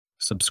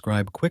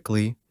Subscribe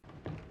quickly.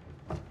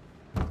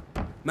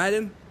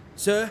 Madam,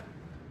 sir,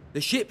 the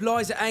ship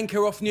lies at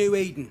anchor off New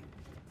Eden.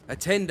 A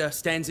tender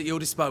stands at your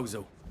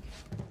disposal.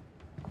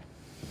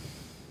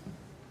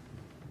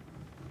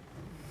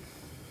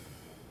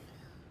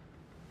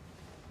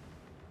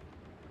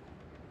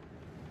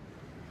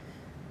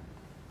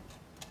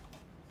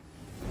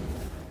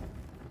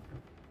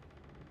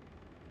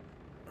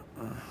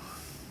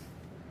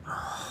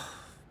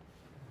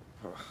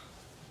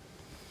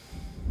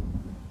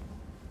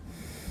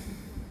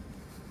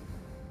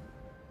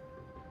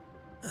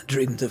 I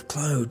dreamed of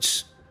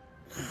clouds.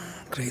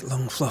 Great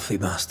long fluffy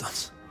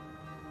bastards.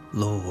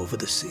 Low over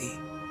the sea.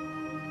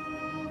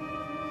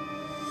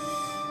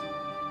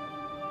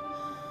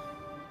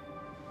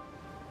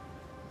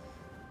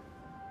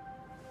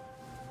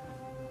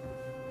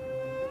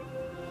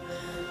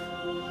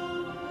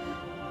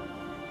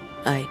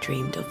 I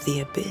dreamed of the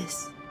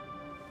abyss,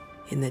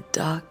 in the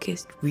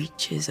darkest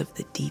reaches of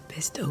the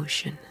deepest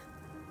ocean.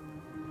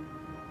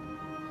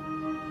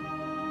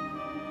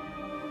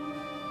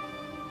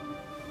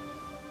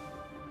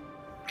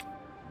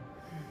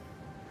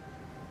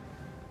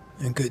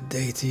 A good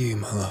day to you,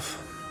 my love.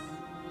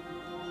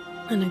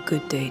 And a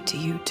good day to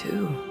you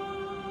too.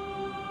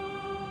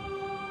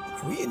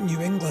 Are we in New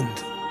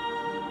England?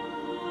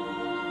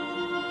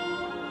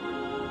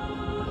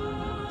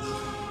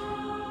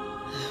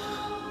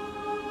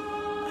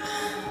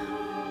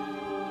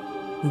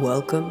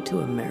 Welcome to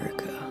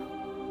America.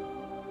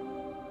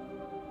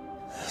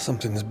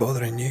 Something's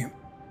bothering you.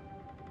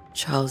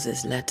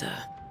 Charles's letter.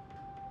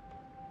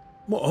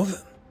 What of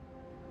it?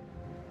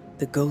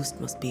 The ghost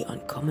must be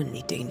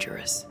uncommonly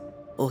dangerous,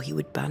 or he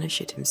would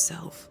banish it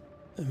himself.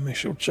 And we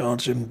shall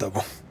charge him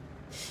double.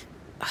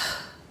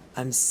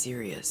 I'm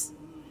serious.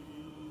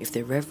 If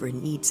the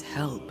Reverend needs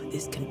help,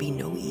 this can be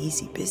no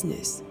easy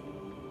business.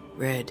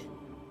 Red,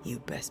 you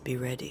best be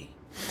ready.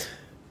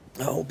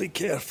 I'll be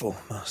careful,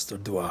 Master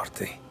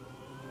Duarte.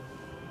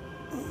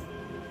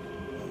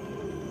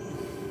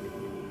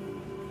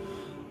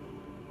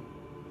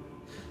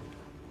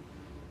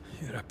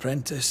 Your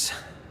apprentice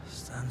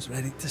stands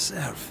ready to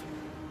serve.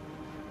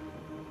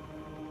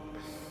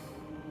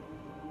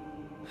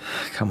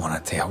 Come on, I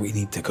tell you, we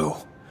need to go.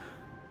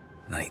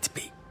 I need to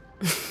be.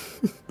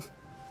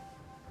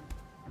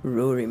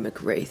 Rory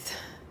McWraith,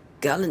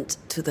 gallant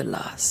to the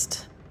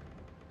last.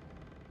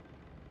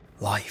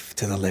 Life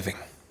to the living,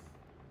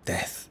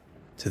 death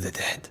to the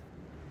dead.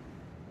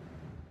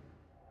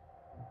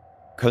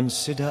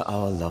 Consider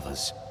our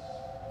lovers,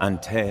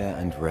 Antea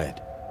and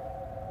Red,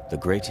 the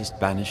greatest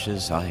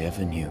banishers I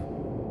ever knew.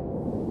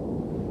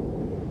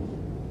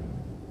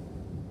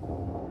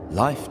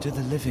 Life to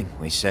the living,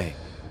 we say,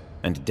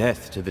 and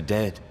death to the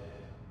dead.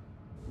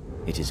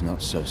 It is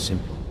not so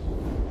simple.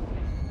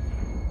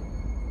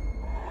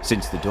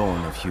 Since the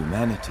dawn of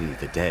humanity,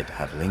 the dead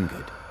have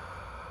lingered.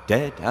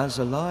 Dead as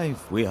alive,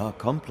 we are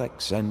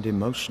complex and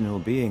emotional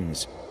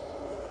beings.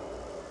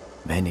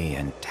 Many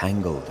and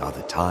tangled are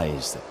the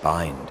ties that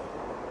bind.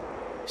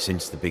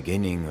 Since the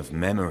beginning of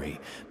memory,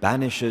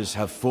 banishers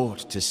have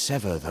fought to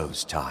sever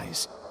those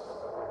ties.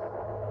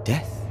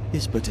 Death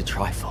is but a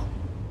trifle.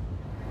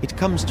 It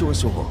comes to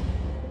us all.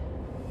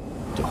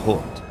 To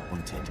haunt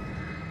wanted.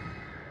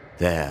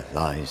 There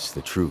lies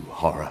the true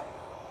horror.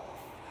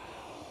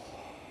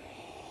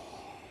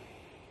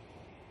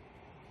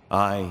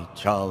 I,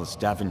 Charles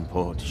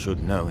Davenport,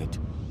 should know it.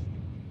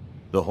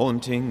 The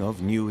haunting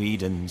of New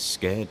Eden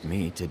scared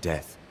me to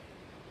death.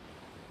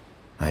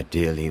 I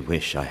dearly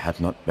wish I had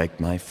not begged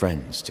my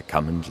friends to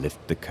come and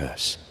lift the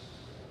curse.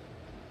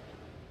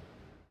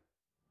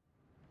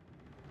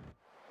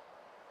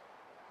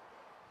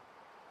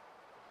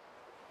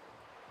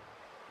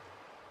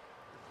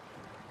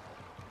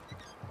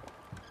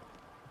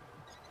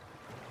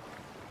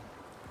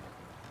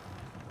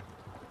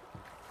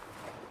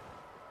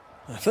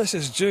 If this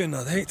is June,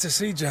 I'd hate to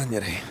see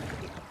January.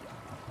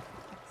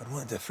 I'd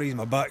want to freeze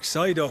my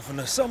backside off in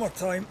the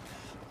summertime.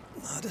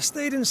 I'd have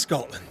stayed in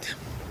Scotland.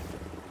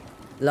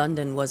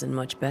 London wasn't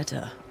much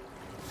better.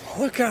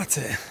 Look at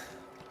it.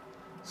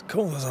 It's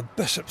cold as a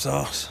bishop's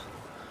arse.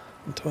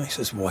 And twice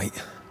as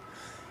white.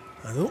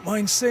 I don't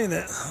mind saying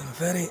it, I'm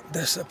very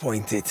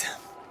disappointed.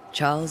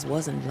 Charles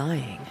wasn't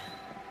lying.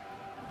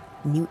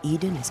 New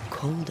Eden is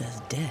cold as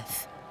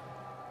death.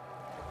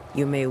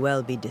 You may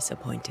well be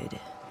disappointed.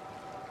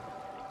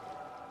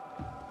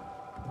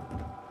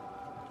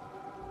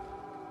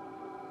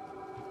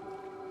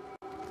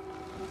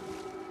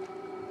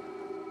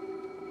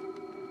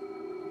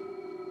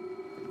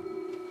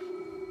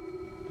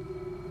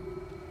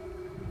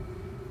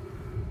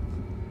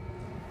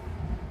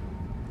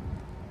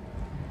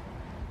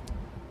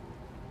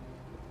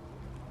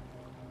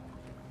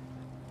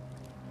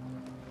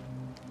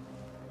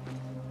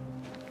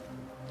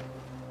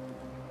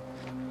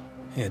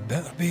 You'd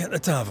better be at the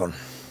tavern.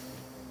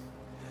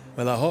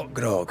 With a hot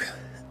grog.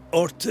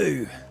 Or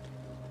two.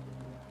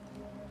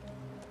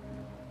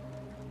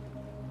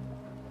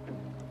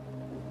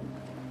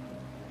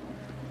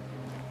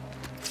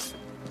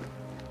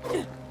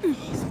 I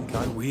think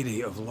I will.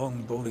 weary of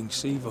long, boring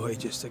sea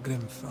voyages to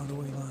grim,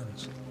 faraway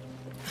lands.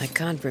 I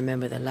can't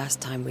remember the last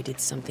time we did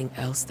something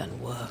else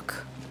than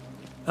work.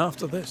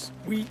 After this,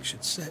 we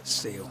should set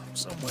sail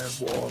somewhere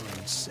warm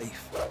and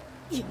safe.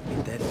 The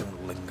dead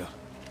don't linger.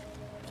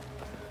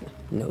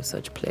 No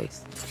such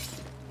place.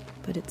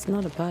 But it's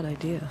not a bad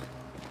idea.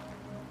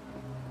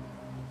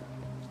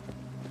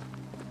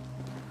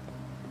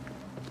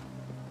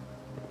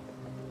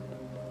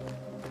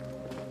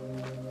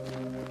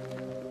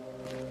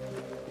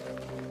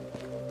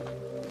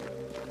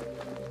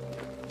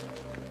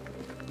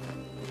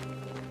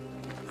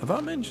 Have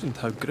I mentioned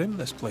how grim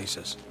this place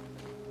is?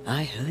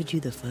 I heard you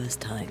the first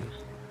time,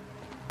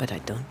 but I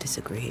don't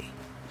disagree.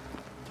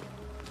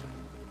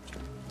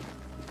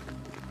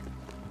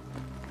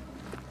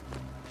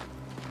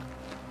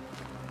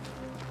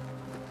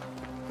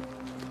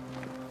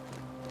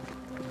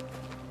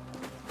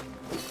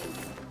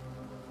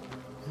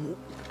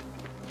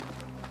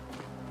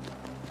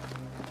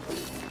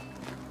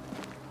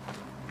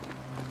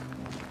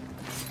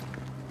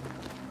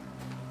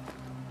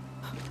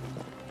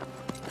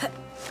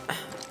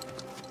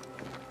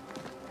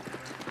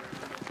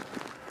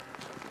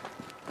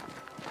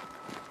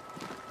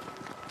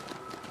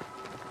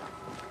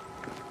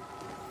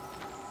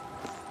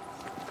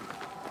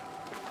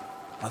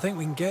 I think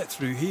we can get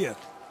through here.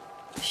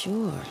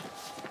 Sure.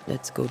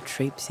 Let's go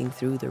traipsing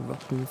through the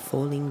rotten,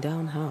 falling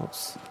down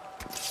house.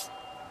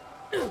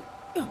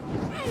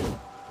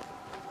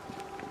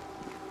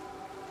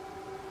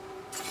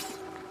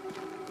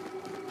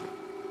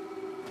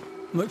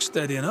 Looks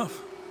steady enough.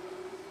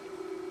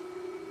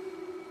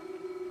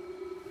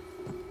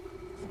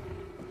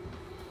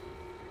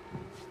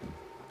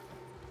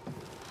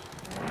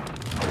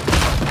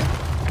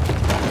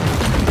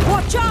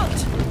 Watch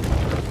out!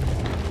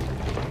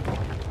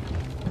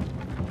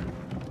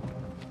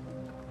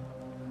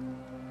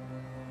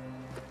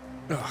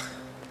 Ugh.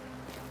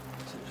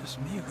 Is it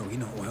just me, or are we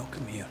not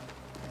welcome here?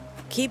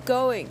 Keep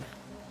going.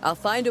 I'll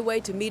find a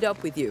way to meet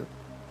up with you.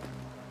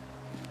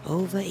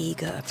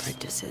 Over-eager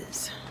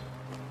apprentices.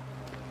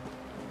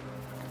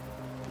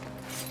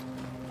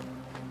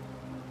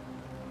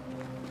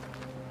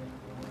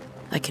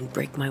 I can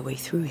break my way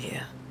through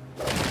here.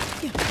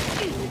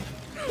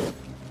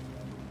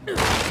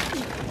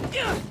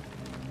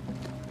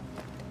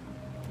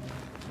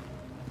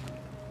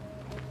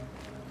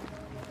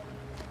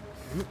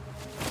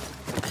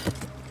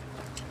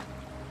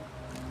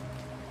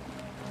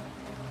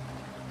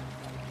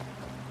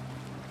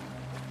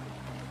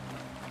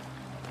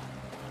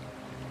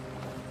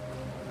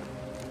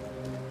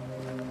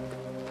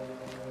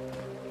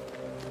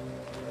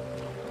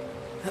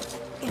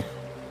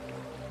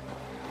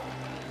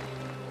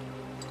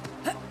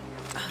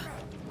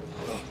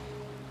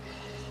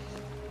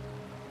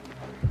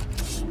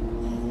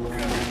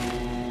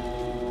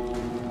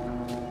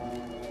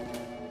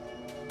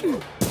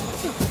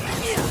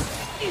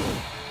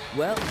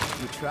 Well,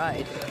 you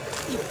tried.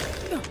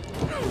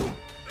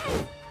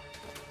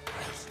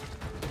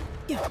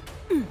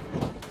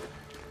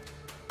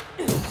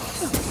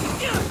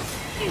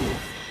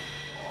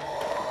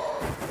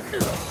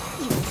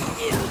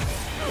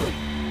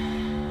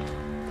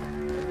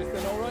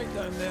 Everything all right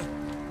down there?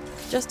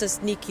 Just a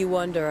sneaky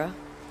wanderer.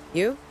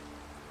 You?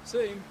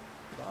 Same,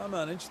 but I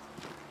managed.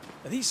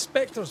 Are these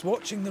spectres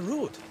watching the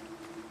road?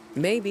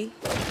 Maybe.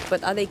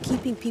 But are they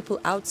keeping people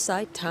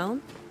outside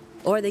town?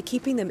 Or are they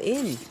keeping them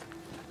in?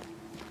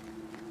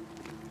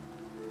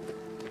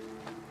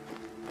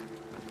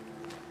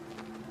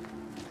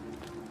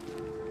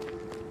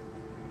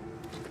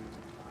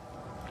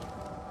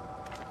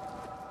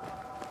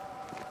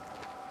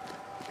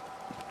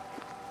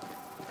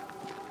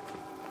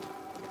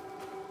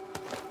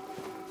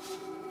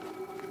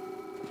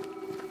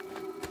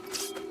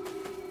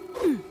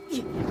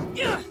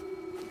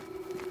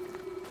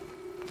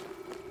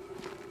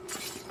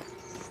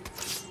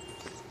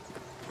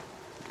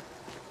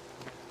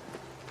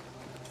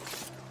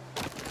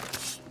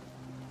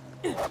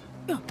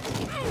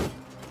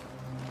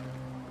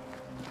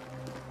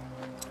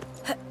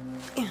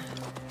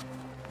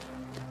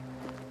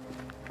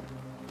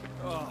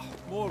 Oh,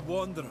 more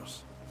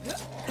wanderers.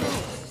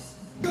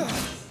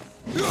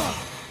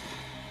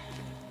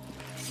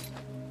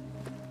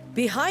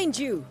 Behind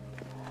you!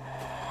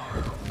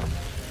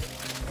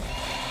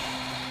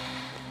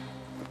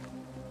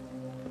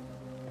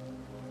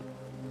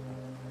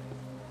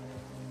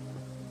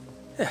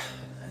 Yeah,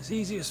 as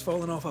easy as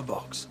falling off a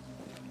box.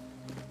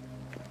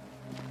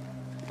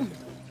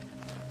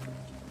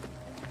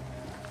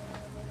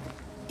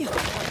 I can't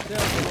tell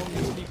how long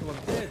these people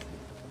are dead.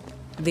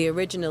 The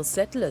original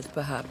settlers,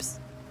 perhaps.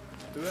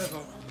 Whoever,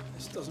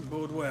 this doesn't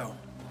bode well.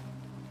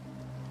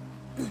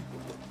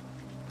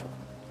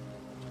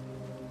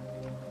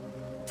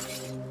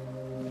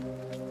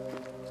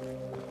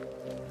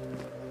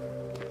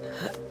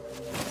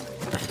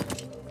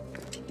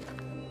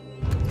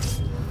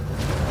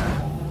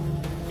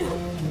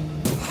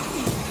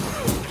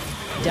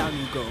 Down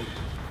you go.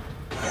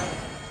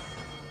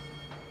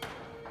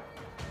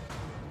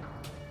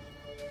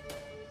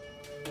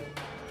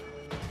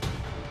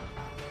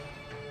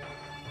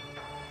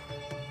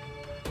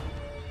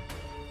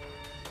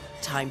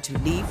 time to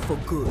leave for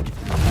good.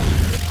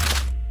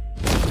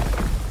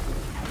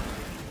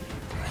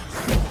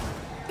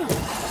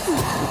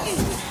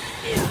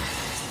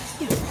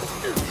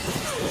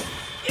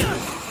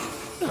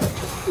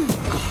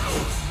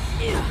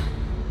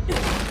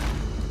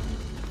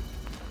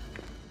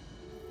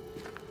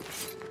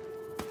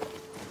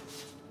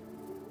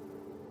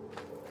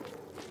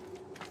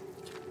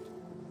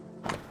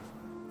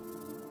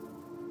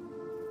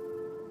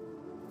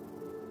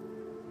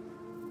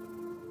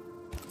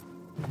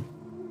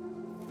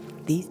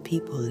 These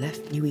people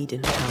left New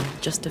Eden town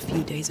just a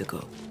few days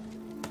ago.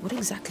 What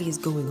exactly is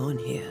going on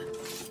here?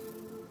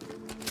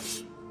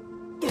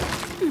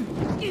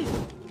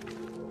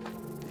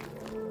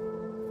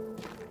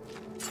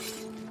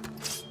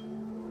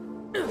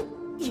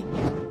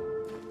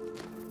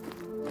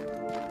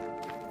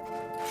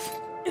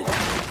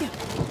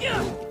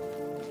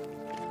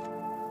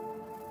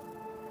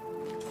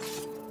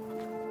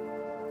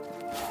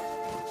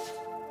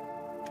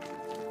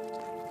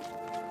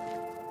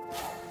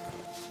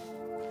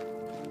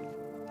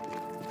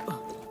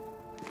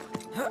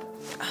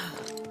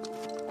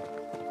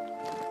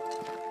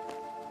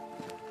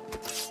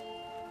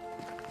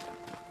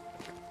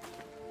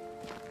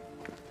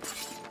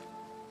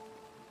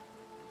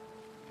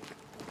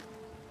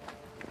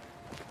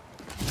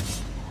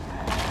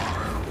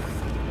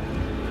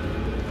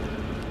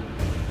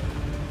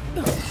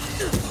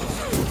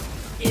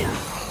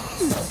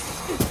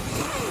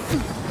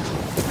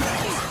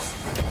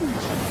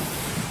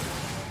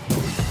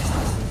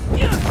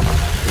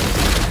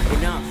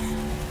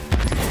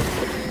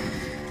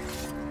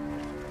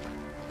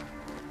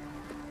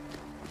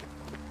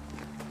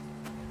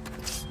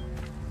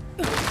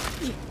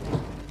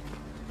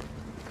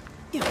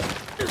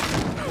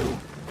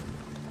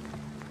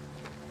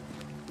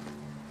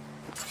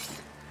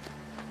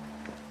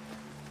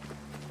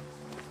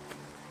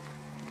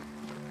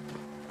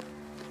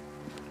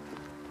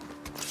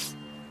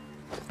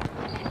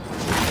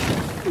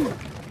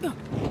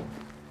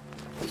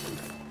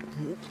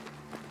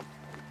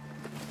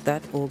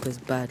 That augurs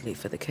badly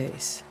for the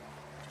case.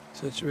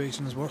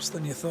 Situation's worse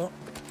than you thought.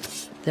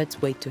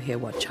 Let's wait to hear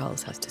what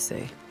Charles has to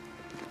say.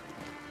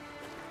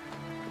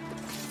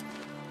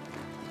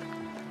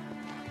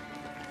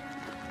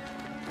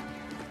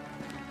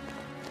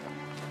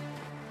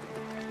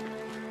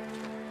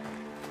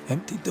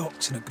 Empty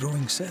docks in a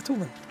growing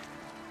settlement.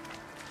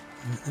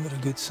 Never a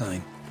good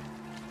sign.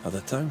 Are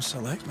the town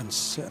selectmen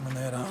sitting on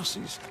their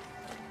arses?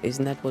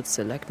 Isn't that what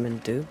selectmen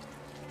do?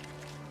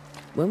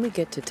 When we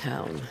get to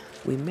town,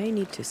 we may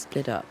need to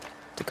split up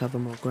to cover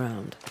more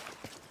ground.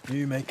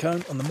 You may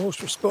count on the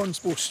most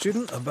responsible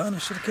student a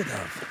banisher could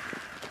have.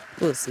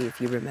 We'll see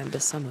if you remember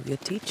some of your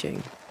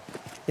teaching,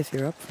 if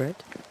you're up for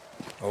it.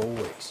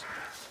 Always.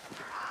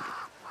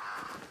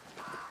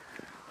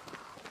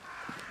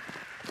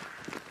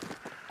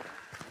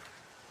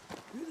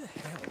 Who the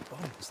hell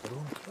burns their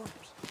own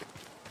crops?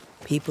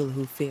 People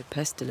who fear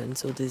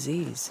pestilence or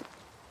disease,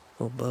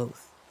 or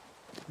both.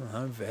 Oh,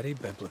 how very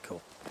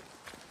biblical.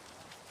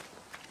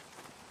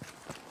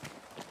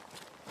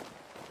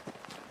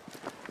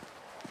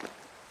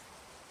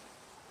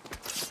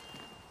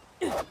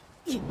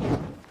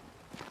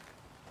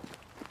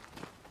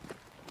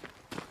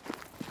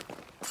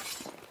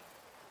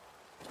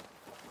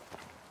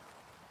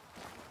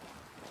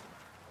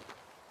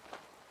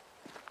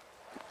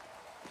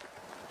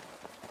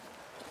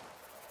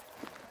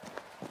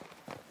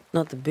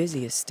 Not the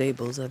busiest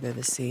stables I've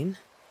ever seen.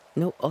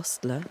 No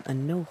ostler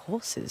and no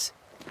horses.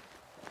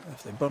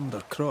 If they burned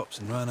their crops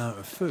and ran out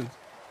of food,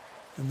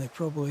 then they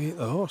probably ate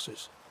the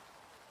horses.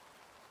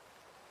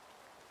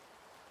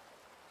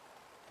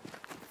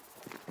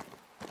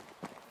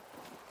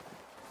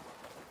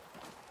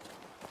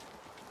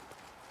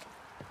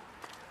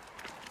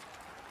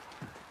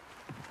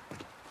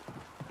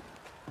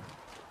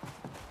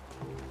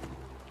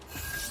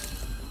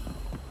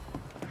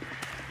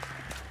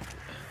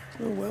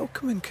 A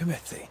welcoming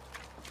committee.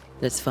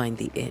 Let's find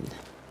the inn.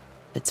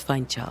 Let's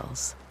find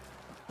Charles.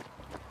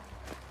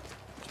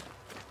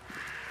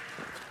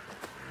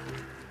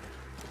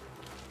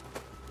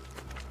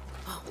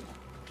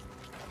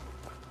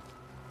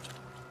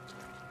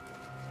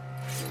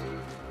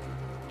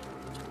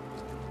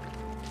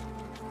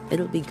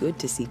 It'll be good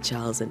to see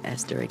Charles and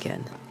Esther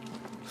again.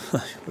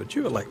 Would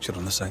you a lecture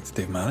on the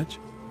sanctity of marriage?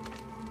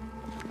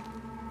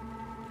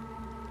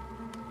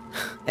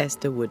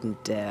 Esther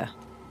wouldn't dare.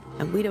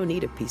 And we don't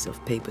need a piece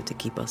of paper to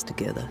keep us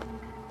together.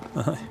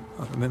 Aye,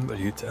 I remember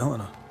you telling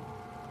her.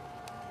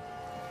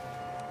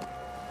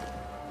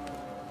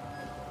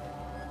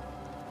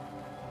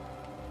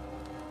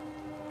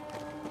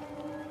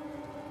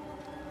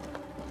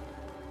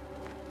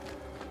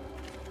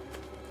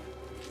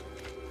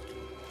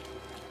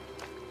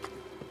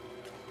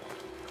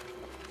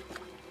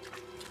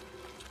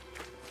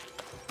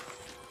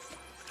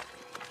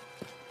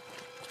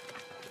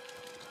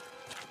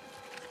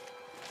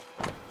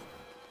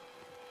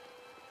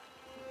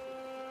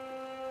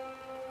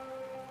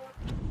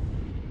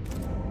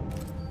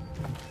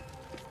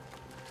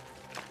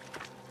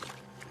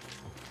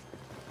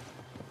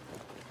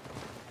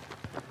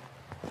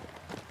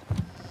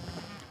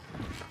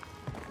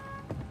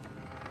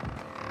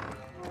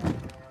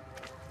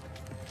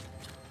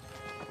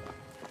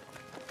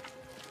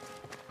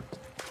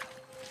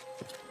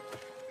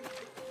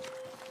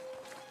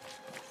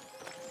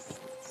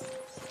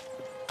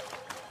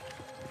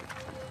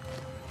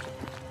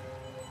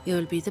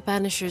 You'll be the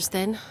Banishers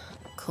then?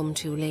 Come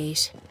too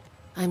late.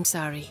 I'm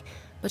sorry,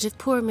 but if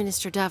poor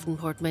Minister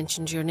Davenport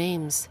mentioned your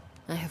names,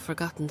 I have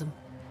forgotten them.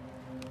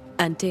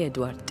 Ante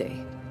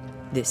Duarte.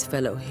 This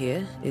fellow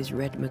here is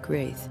Red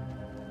McWraith.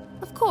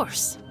 Of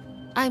course.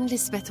 I'm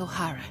Lisbeth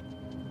O'Hara.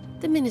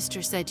 The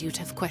Minister said you'd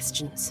have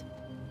questions.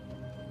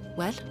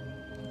 Well?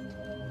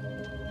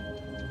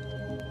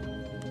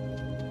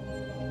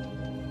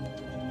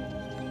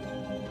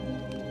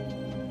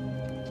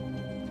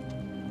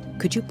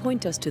 Could you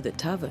point us to the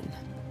tavern?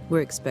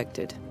 We're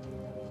expected.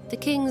 The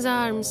King's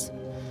Arms.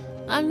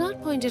 I'll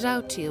not point it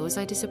out to you as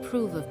I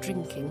disapprove of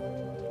drinking.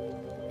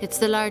 It's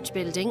the large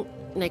building,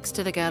 next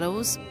to the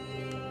gallows.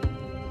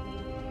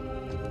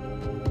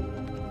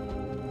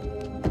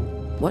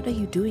 What are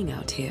you doing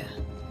out here?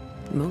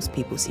 Most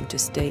people seem to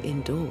stay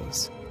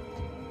indoors.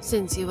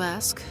 Since you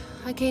ask,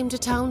 I came to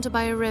town to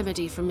buy a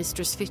remedy for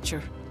Mistress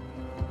Fitcher.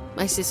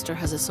 My sister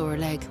has a sore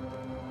leg.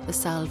 The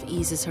salve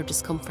eases her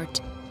discomfort.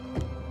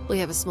 We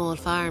have a small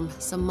farm,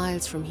 some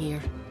miles from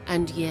here.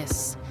 And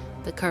yes,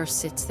 the curse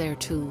sits there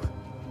too.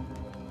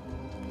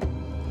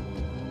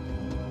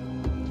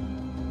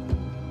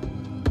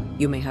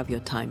 You may have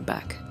your time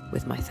back,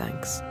 with my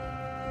thanks.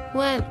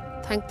 Well,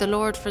 thank the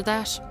Lord for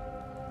that.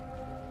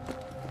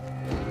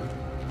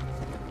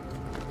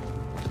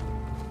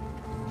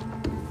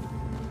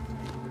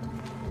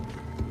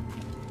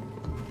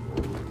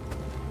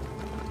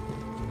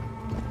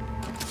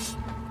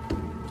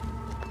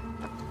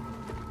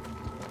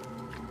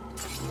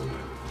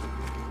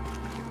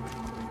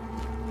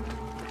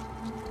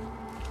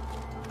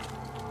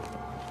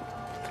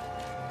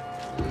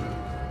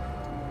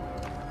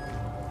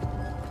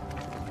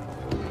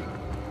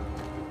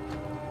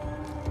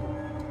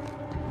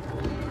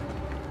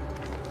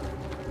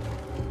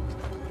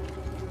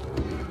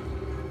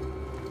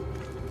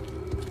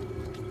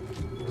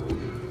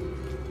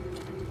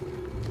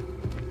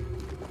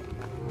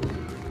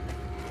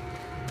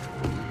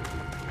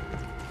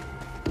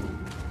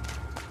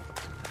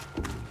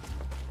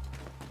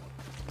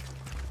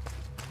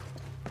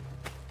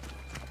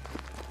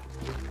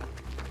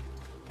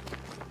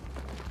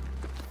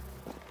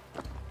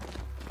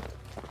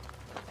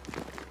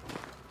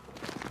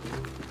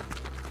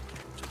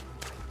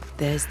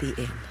 There's the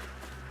inn.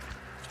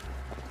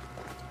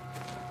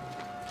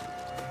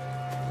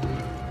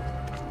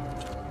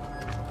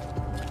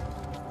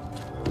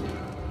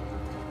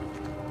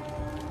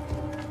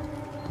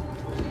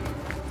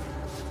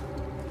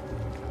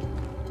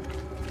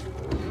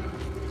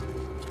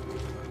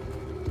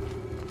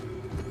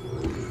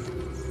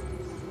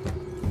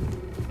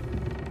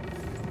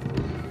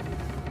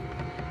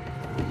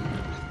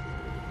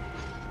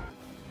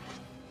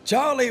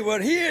 Charlie, we're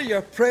here.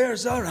 Your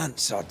prayers are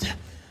answered.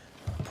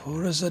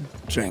 Pour us a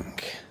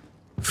drink.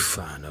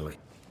 Finally.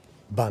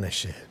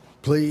 Banisher,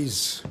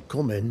 please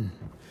come in.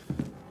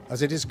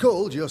 As it is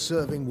cold, your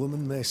serving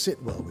woman may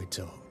sit while we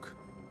talk.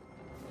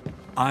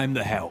 I'm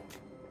the help.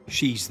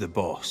 She's the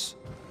boss.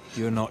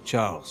 You're not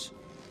Charles.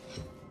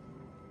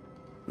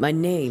 My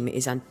name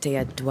is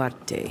Antea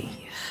Duarte.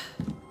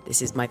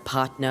 This is my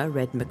partner,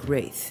 Red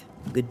McWraith.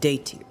 Good day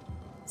to you,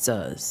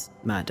 sirs,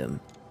 madam.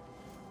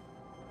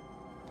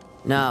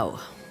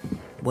 Now,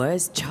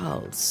 where's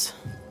Charles?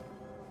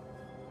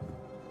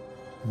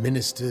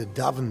 Minister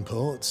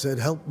Davenport said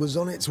help was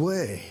on its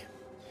way.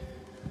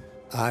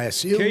 I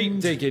assumed... Keep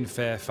digging,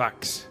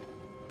 Fairfax.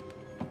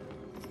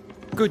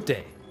 Good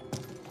day.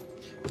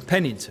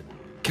 Pennington,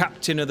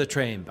 captain of the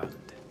train band.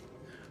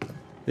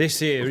 This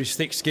here is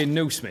Thick-Skinned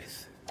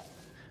Newsmith.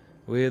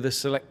 We're the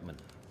selectmen.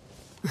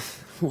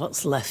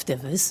 What's left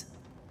of us?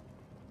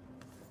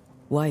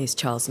 Why is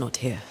Charles not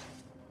here?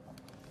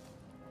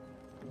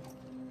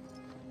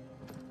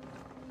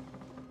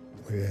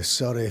 We're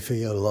sorry for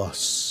your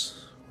loss.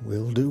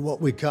 We'll do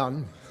what we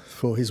can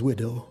for his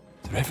widow.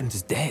 The Reverend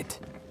is dead.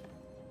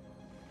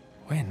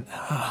 When?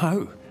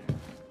 How?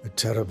 A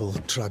terrible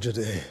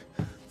tragedy.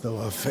 Though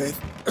our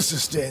faith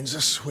sustains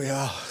us, we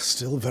are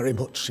still very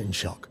much in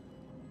shock.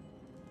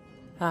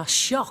 Our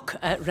shock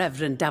at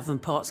Reverend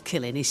Davenport's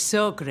killing is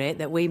so great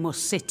that we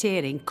must sit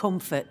here in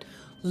comfort,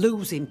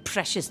 losing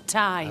precious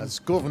time. As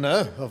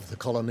governor of the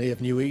colony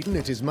of New Eden,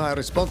 it is my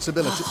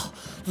responsibility... Oh,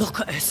 look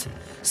at us,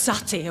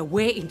 sat here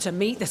waiting to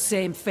meet the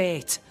same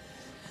fate.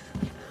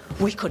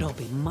 We could all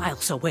be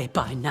miles away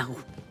by now.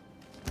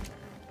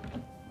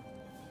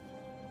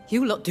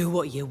 You lot do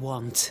what you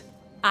want.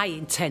 I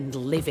intend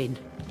living.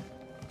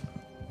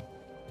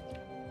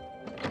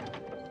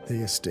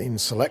 The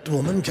esteemed select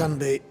woman can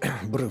be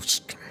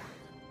brusque.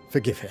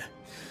 Forgive her.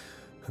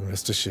 And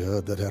rest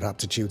assured that her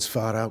aptitudes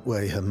far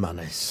outweigh her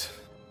manners.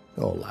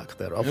 Or lack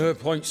thereof. Her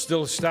point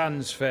still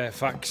stands,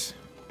 Fairfax.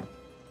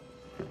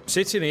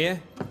 Sitting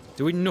here,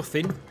 doing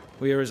nothing,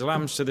 we are as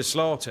lambs to the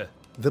slaughter.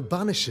 The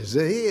Banishers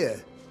are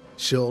here.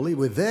 Surely,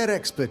 with their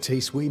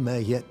expertise, we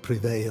may yet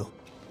prevail.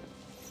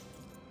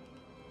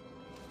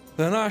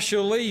 Then I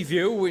shall leave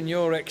you and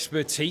your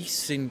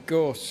expertise in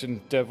ghosts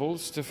and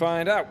devils to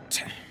find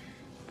out.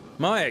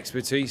 My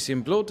expertise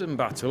in blood and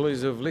battle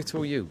is of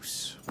little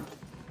use.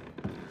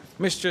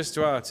 Mistress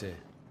Duarte,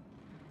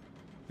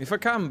 if I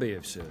can be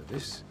of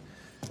service,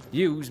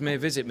 yous may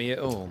visit me at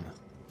home.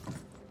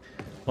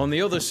 On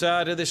the other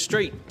side of the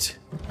street,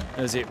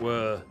 as it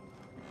were.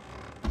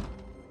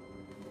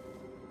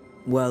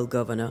 Well,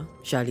 Governor,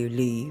 shall you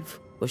leave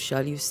or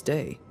shall you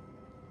stay?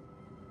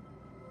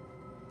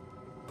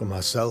 For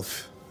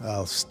myself,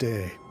 I'll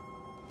stay.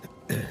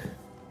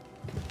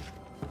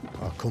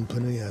 Our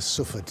company has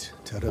suffered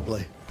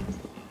terribly.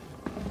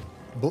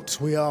 But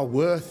we are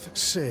worth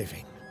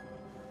saving.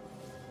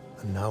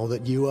 And now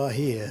that you are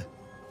here,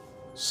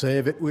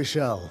 save it we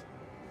shall.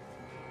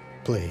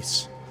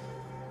 Please,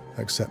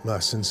 accept my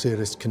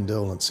sincerest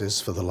condolences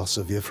for the loss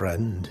of your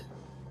friend.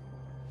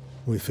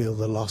 We feel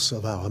the loss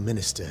of our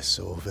minister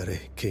so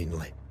very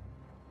keenly.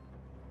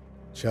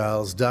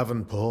 Charles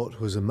Davenport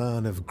was a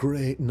man of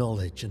great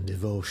knowledge and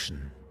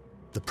devotion,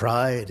 the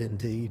pride,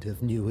 indeed,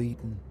 of New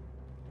Eden.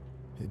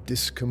 It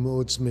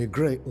discommodes me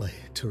greatly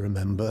to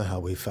remember how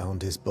we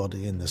found his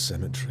body in the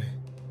cemetery.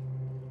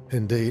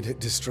 Indeed, it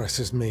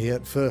distresses me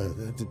yet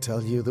further to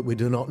tell you that we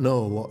do not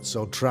know what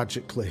so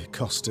tragically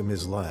cost him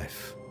his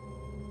life.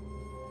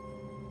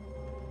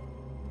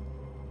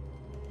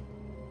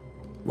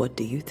 What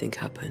do you think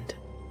happened?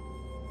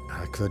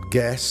 I could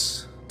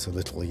guess, to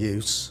little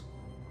use.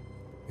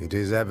 It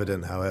is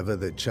evident, however,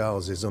 that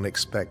Charles's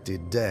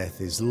unexpected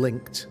death is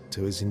linked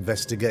to his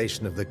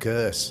investigation of the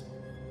curse.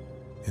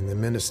 In the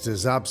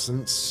minister's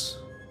absence,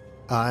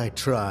 I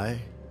try,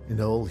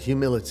 in all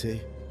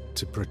humility,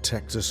 to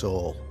protect us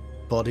all,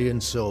 body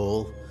and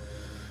soul,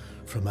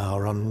 from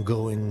our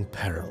ongoing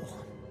peril.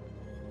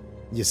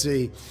 You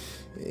see,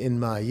 in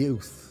my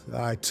youth,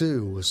 I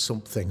too was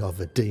something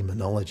of a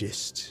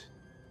demonologist.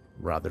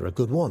 Rather a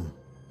good one,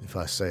 if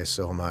I say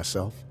so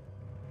myself.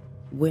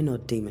 We're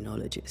not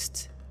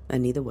demonologists,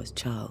 and neither was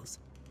Charles.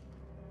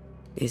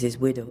 Is his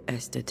widow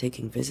Esther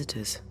taking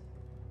visitors?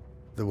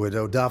 The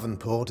widow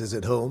Davenport is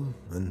at home,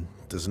 and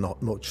does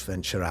not much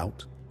venture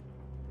out.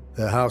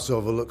 Her house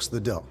overlooks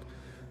the dock.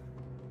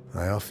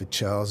 I offered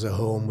Charles a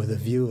home with a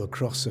view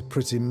across a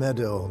pretty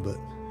meadow, but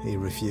he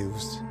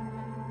refused.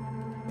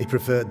 He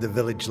preferred the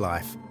village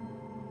life.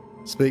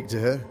 Speak to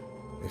her,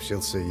 if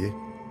she'll see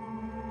you.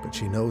 But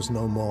she knows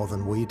no more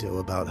than we do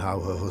about how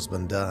her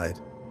husband died.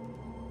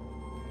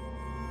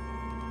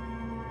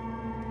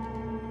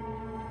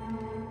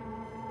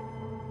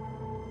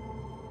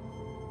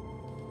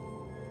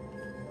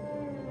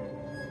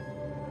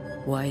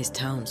 Why is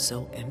town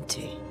so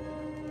empty?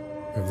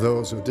 Of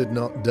those who did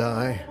not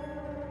die,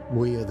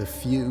 we are the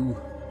few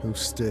who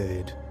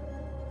stayed.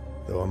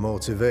 Though our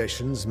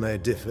motivations may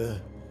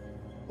differ,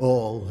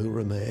 all who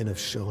remain have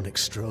shown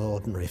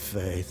extraordinary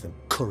faith and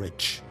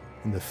courage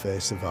in the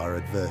face of our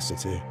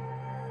adversity.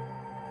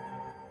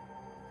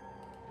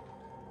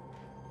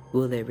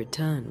 Will they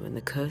return when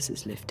the curse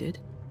is lifted?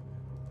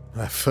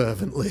 I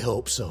fervently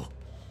hope so.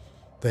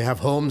 They have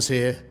homes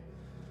here.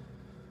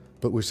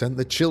 But we sent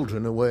the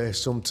children away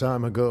some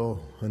time ago,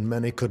 and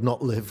many could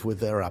not live with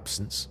their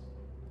absence.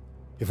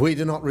 If we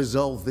do not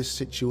resolve this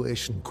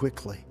situation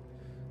quickly,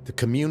 the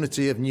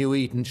community of New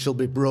Eden shall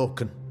be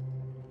broken,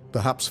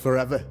 perhaps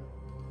forever.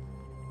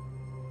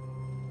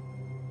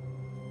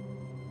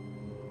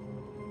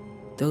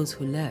 Those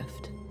who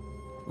left,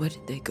 where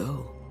did they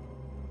go?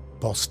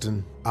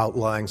 Boston,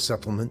 outlying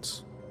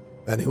settlements.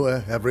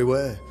 Anywhere,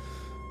 everywhere.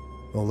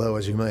 Although,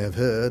 as you may have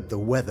heard, the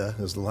weather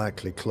has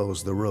likely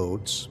closed the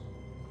roads.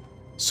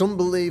 Some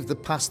believe the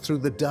path through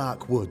the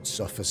dark woods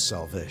offers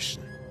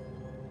salvation.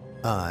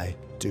 I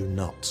do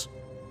not.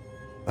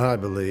 I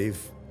believe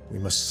we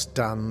must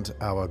stand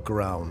our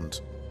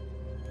ground.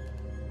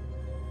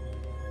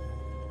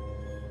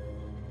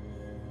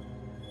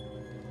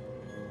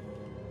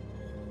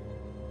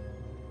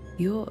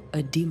 You're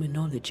a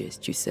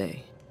demonologist, you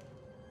say?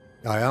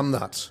 I am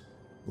that,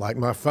 like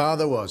my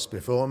father was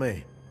before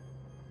me.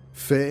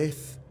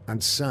 Faith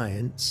and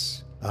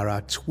science are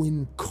our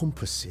twin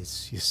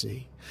compasses, you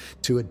see,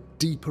 to a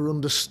deeper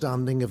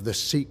understanding of the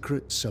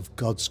secrets of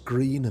God's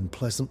green and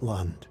pleasant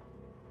land,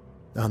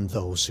 and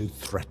those who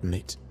threaten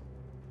it.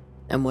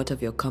 And what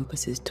have your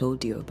compasses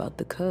told you about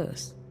the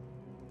curse?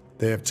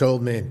 They have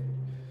told me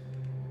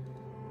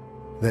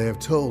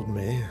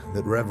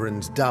that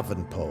Reverend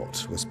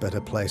Davenport was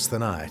better placed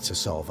than I to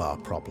solve our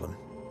problem,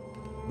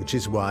 which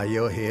is why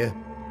you're here.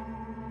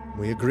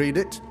 We agreed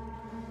it.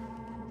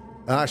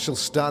 I shall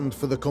stand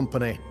for the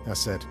company, I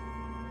said,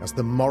 as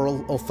the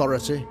moral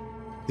authority,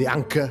 the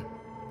anchor,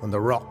 and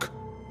the rock,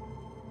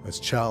 as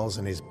Charles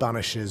and his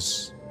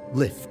banishers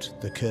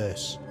lift the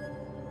curse.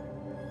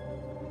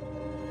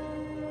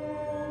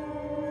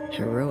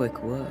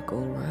 Heroic work all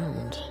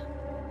round.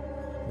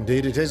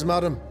 Indeed it is,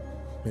 madam.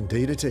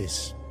 Indeed it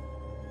is.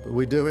 But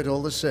we do it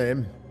all the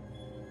same,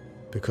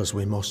 because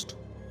we must.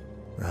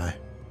 Aye,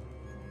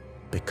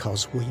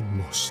 because we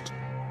must.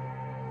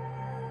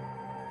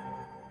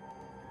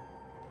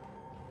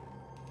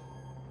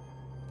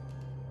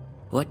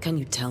 What can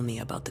you tell me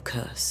about the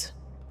curse?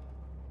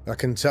 I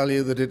can tell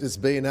you that it has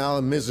been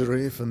our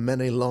misery for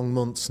many long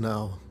months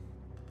now,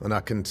 and I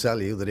can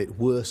tell you that it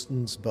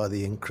worsens by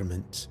the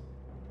increment.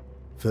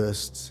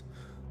 First,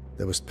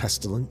 there was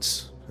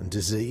pestilence, and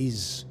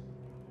disease.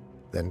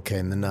 Then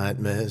came the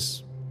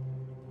nightmares.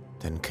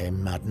 Then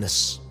came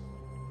madness.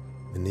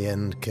 In the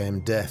end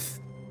came death.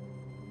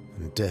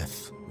 And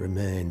death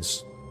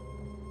remains.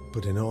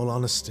 But in all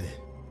honesty,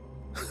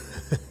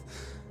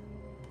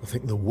 I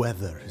think the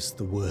weather is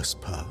the worst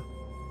part.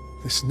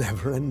 This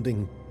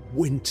never-ending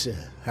winter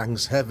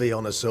hangs heavy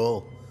on us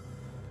all.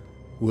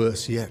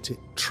 Worse yet, it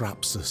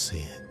traps us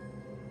here.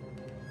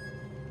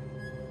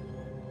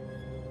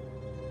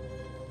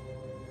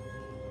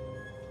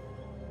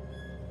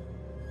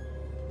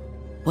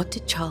 What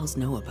did Charles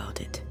know about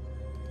it?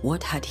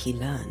 What had he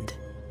learned?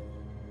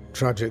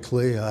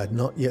 Tragically, I had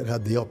not yet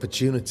had the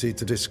opportunity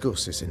to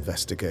discuss this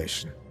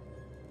investigation,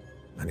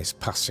 and his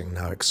passing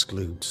now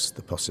excludes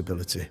the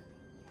possibility.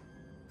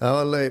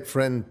 Our late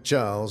friend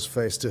Charles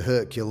faced a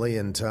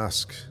Herculean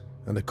task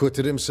and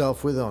acquitted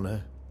himself with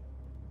honor.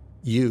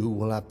 You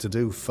will have to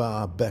do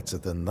far better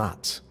than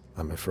that,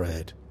 I'm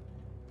afraid.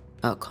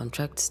 Our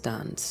contract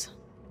stands.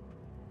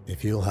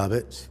 If you'll have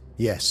it,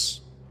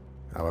 yes.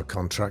 Our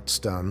contract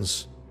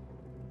stands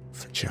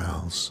for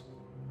Charles.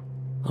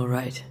 All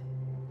right.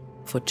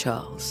 For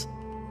Charles.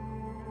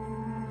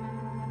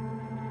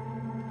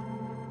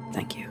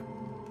 Thank you.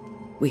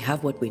 We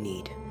have what we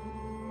need.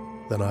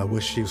 Then I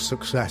wish you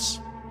success.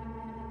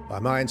 By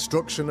my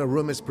instruction, a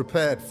room is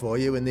prepared for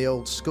you in the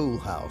old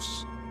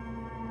schoolhouse.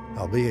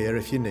 I'll be here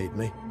if you need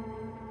me.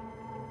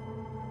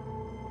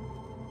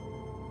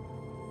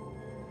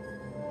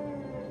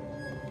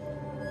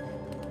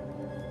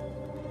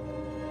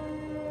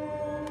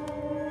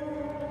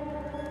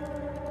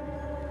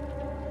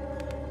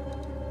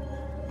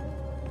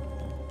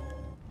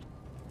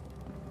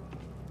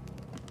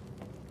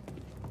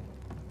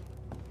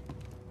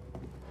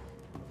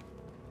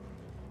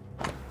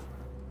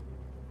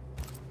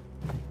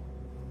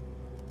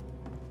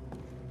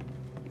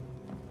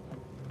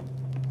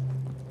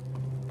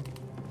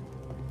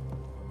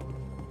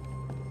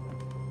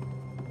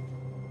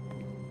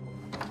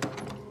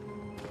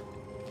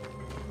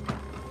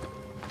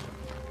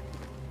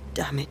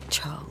 Damn it,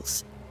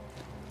 Charles.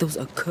 Those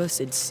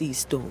accursed sea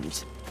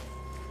storms.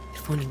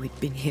 If only we'd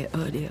been here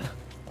earlier.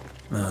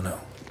 No.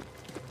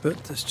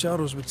 But as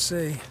Charles would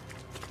say,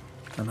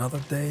 another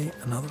day,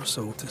 another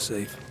soul to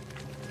save.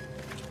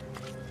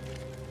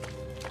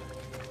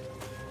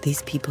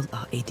 These people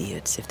are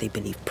idiots if they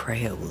believe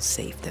prayer will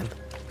save them.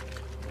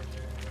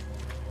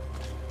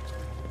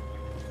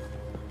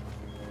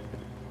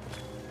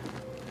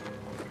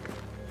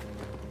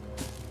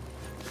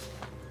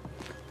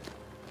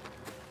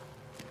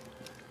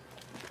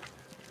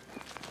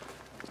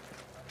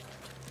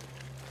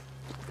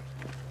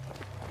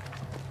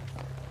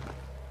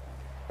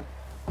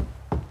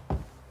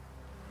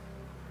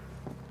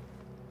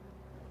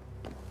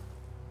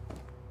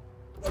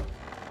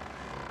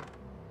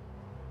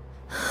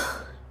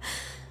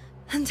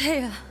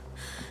 Antea,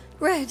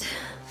 Red.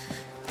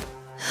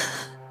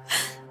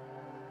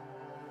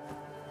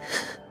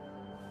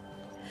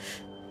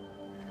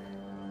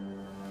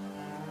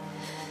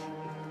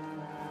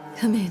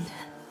 Come in.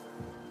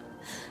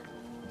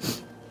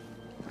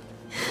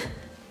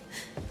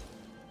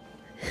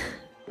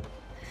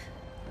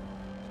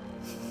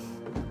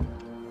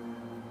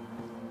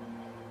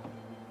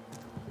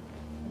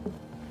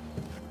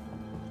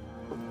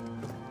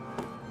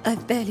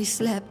 I've barely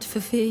slept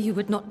for fear you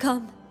would not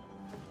come.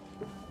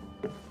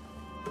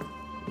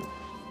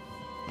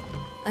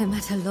 I'm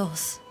at a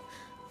loss.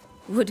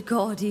 Would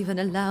God even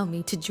allow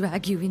me to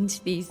drag you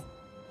into these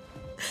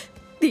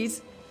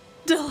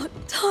dark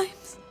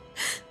times?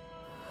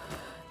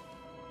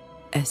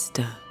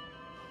 Esther,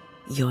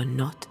 you're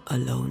not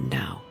alone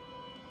now.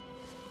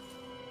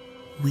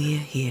 We're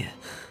here.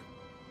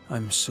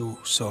 I'm so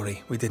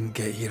sorry we didn't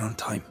get here on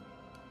time.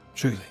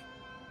 Truly.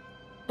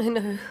 I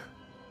know.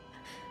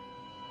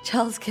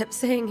 Charles kept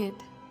saying it.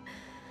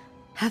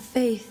 Have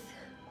faith.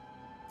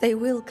 They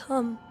will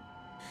come.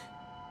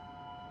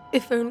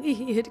 If only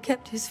he had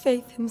kept his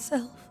faith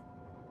himself.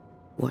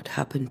 What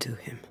happened to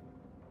him?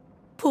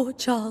 Poor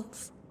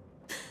Charles.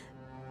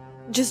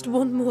 Just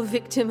one more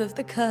victim of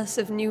the curse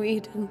of New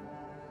Eden.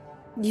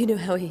 You know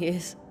how he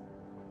is.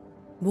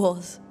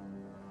 Was.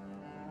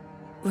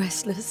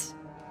 Restless.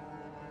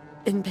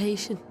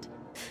 Impatient.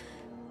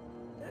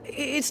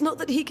 It's not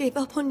that he gave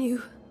up on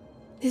you,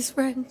 his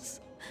friends,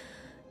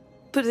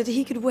 but that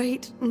he could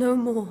wait no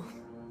more.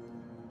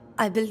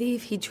 I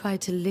believe he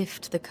tried to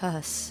lift the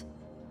curse.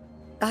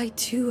 I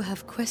too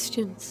have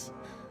questions,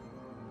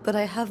 but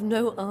I have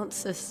no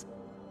answers.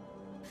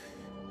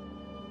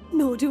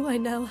 Nor do I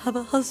now have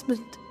a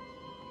husband.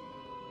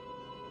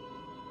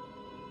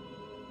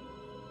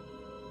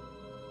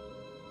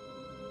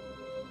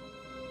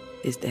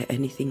 Is there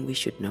anything we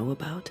should know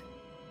about?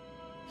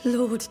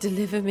 Lord,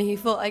 deliver me,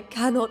 for I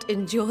cannot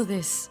endure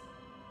this.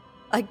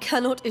 I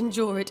cannot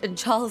endure it, and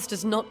Charles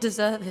does not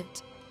deserve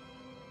it.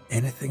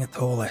 Anything at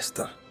all,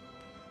 Esther.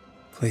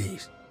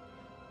 Please.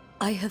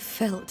 I have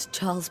felt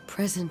Charles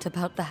present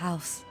about the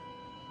house.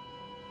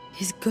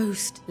 His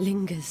ghost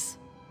lingers.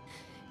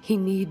 He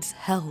needs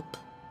help.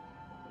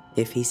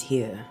 If he's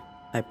here,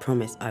 I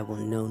promise I will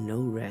know no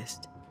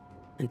rest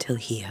until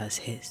he has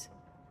his.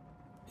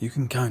 You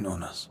can count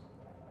on us.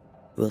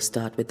 We'll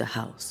start with the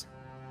house.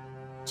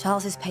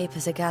 Charles's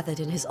papers are gathered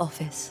in his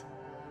office.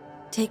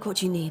 Take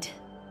what you need.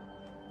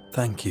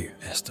 Thank you,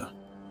 Esther.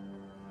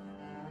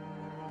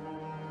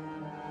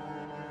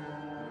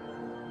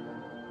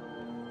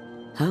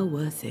 How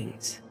were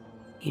things,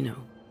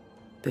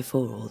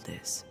 before all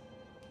this?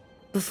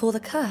 Before the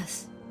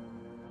curse,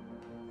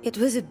 it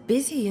was a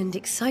busy and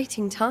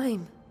exciting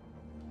time.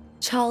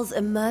 Charles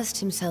immersed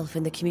himself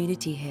in the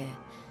community here.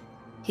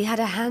 He had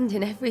a hand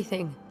in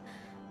everything.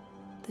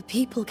 The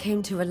people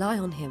came to rely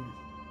on him.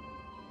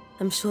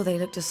 I'm sure they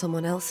look to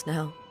someone else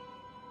now,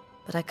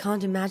 but I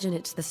can't imagine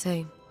it's the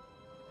same.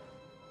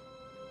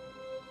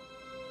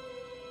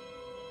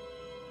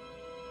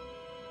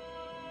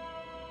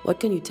 What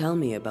can you tell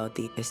me about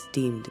the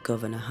esteemed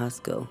Governor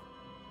Haskell?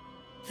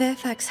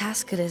 Fairfax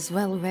Haskell is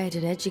well-read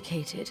and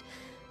educated,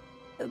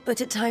 but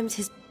at times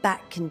his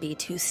back can be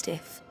too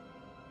stiff.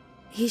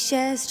 He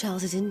shares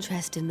Charles's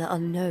interest in the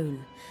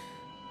unknown,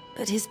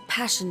 but his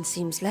passion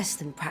seems less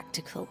than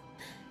practical.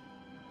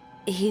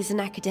 He's an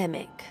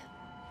academic.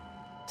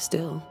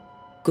 Still,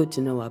 good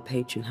to know our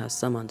patron has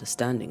some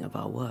understanding of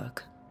our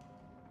work.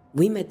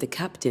 We met the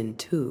captain,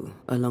 too,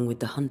 along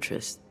with the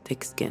huntress,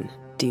 Thickskin.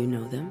 Do you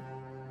know them?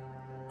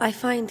 I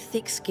find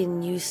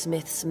Thickskin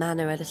Newsmith's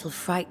manner a little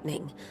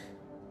frightening,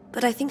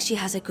 but I think she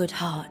has a good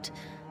heart.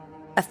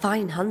 A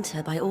fine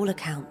hunter by all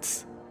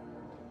accounts.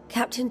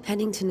 Captain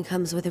Pennington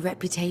comes with a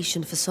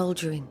reputation for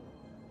soldiering.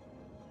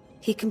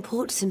 He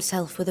comports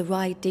himself with a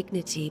wry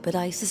dignity, but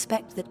I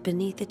suspect that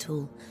beneath it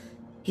all,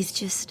 he's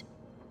just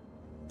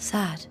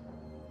sad.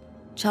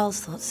 Charles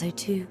thought so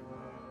too.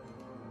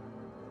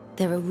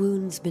 There are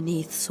wounds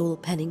beneath Saul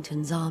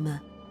Pennington's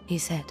armor, he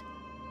said,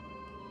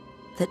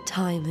 that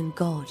time and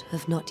God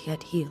have not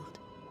yet healed.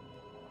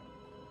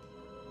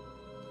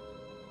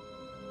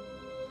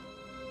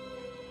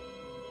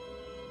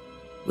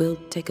 We'll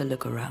take a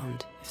look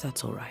around, if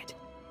that's all right.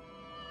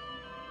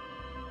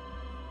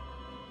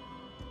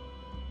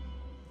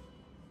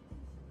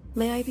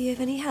 May I be of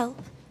any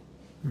help?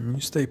 You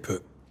stay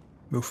put.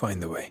 We'll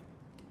find the way.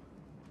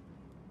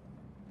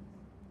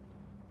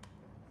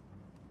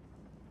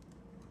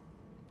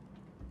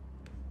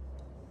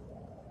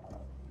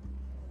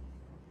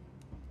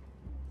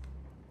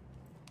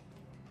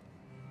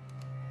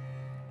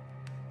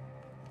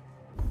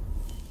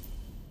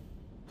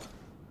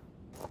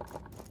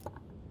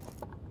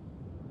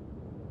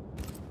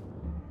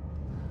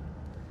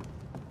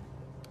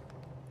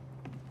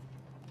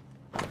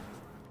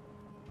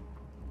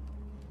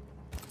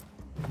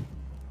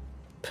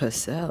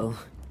 Purcell,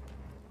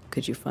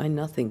 could you find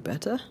nothing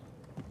better?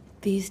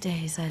 These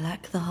days I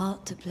lack the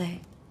heart to play.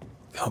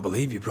 Can't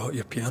believe you brought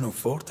your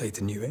pianoforte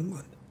to New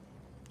England.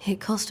 It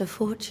cost a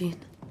fortune.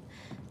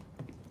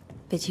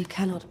 But you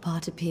cannot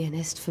part a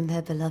pianist from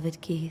their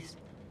beloved keys.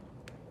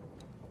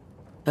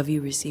 Have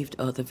you received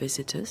other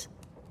visitors?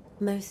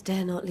 Most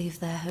dare not leave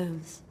their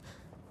homes.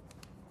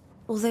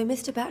 Although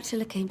Mr.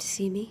 Bachelor came to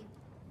see me.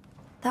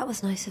 That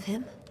was nice of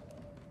him.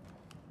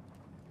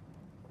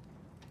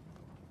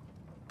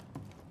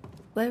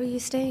 Where are you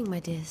staying, my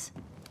dears?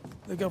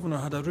 The governor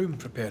had a room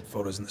prepared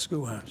for us in the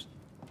schoolhouse.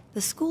 The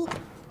school?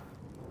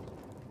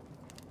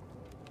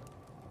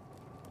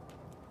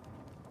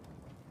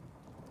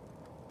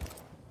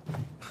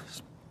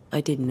 I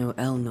didn't know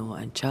Eleanor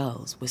and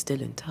Charles were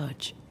still in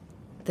touch.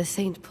 The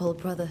St. Paul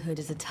Brotherhood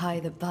is a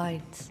tie that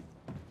binds.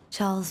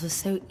 Charles was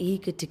so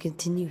eager to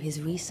continue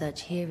his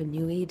research here in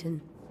New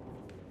Eden.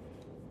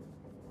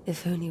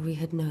 If only we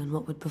had known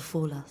what would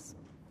befall us.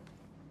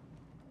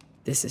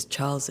 This is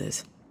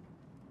Charles's.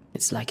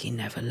 It's like he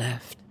never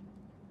left.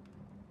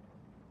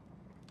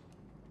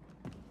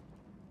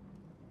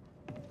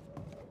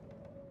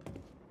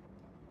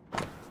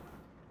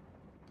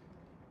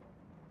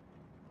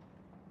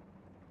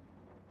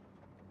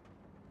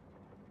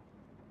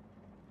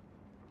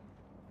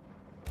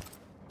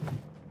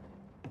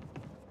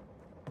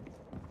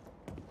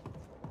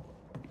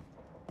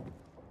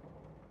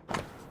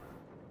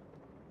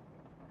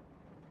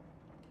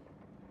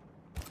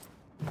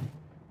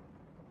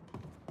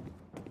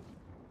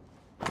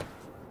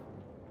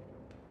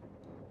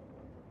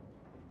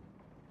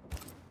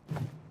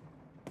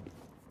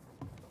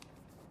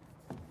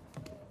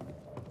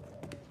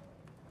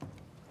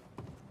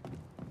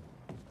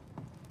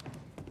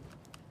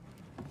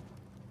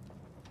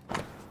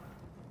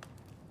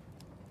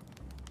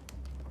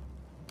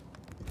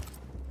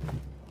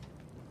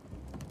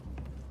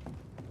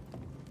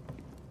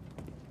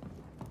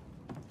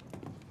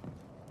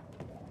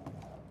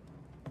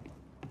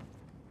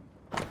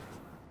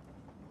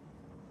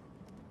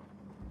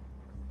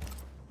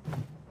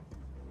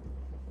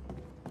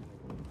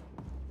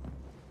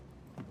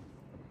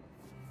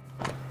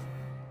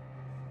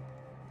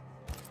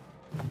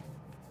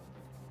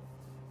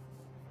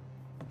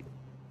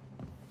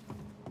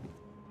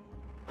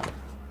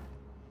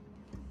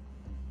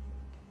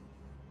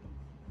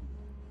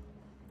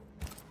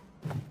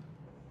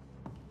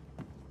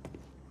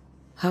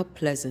 How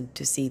pleasant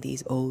to see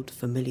these old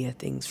familiar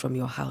things from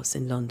your house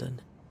in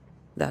London.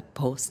 That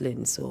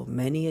porcelain saw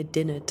many a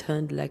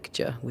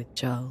dinner-turned-lecture with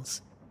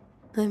Charles.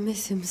 I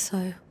miss him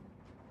so.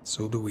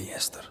 So do we,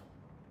 Esther.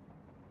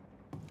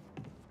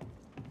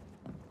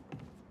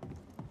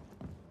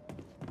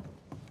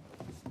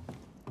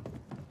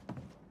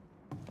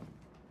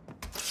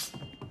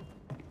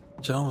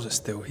 Charles is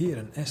still here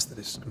and Esther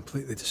is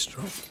completely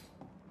distraught.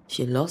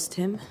 She lost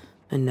him,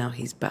 and now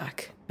he's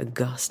back, a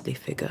ghastly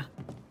figure.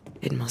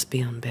 It must be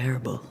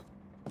unbearable.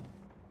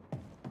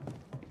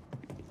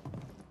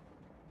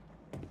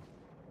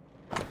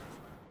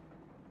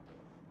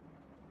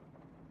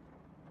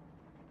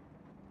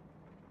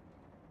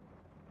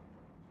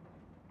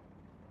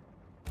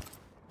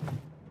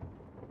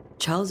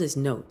 Charles's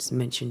notes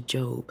mention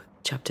Job,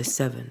 chapter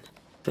 7,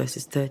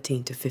 verses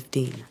 13 to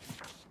 15.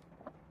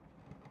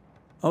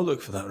 I'll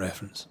look for that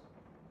reference.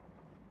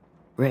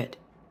 Red,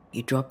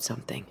 you dropped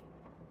something.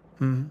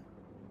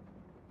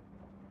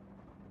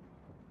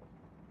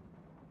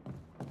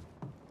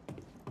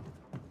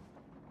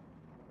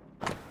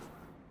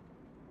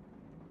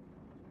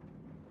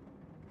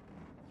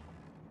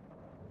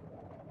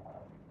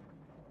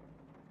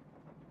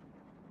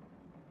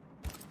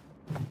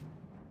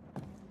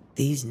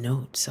 These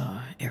notes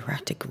are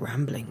erratic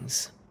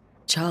ramblings.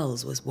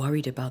 Charles was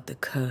worried about the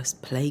curse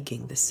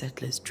plaguing the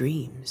settlers'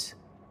 dreams.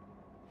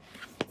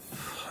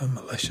 How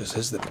malicious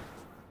is the...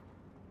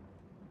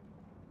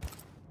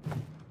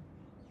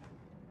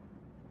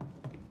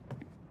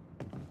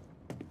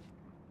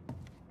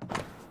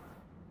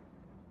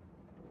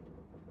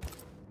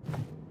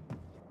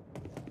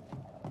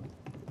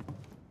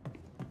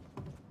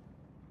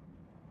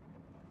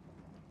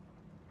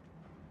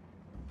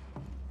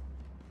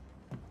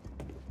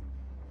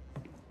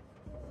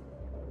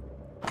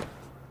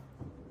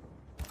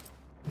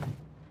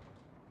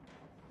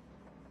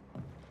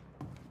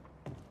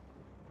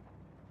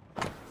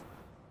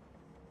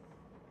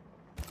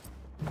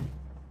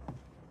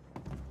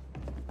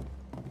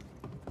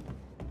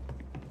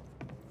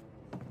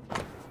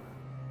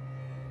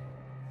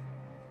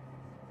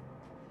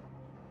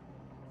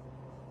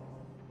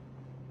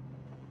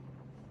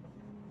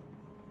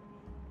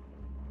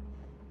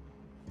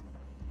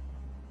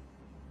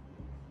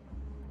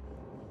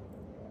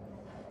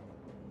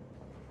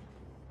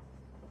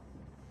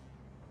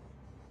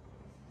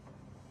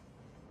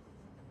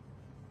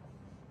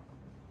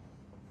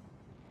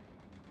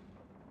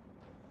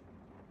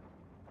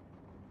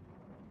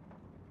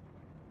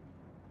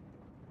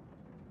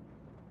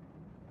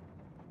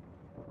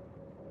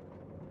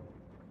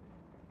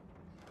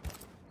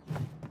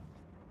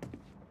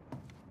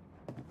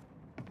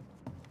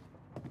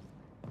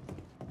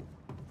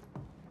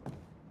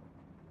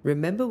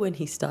 Remember when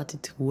he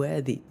started to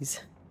wear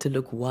these to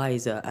look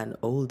wiser and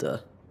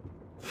older?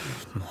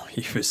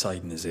 He was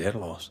hiding his hair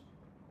loss.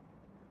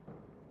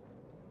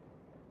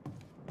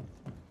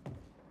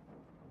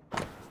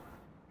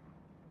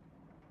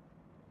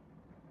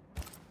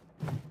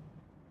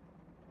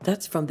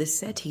 That's from the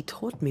set he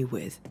taught me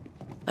with.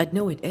 I'd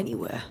know it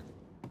anywhere.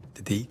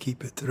 Did he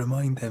keep it to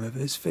remind him of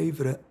his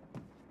favourite?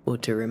 Or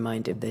to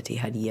remind him that he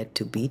had yet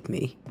to beat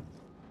me.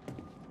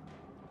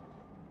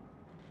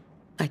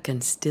 I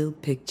can still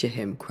picture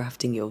him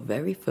crafting your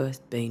very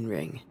first Bane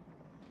ring.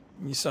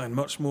 You sound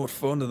much more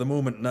fond of the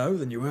moment now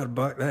than you were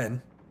back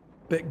then.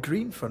 Bit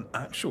green for an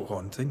actual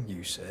haunting,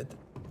 you said.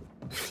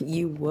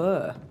 You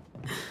were.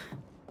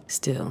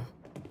 Still,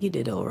 you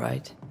did all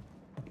right.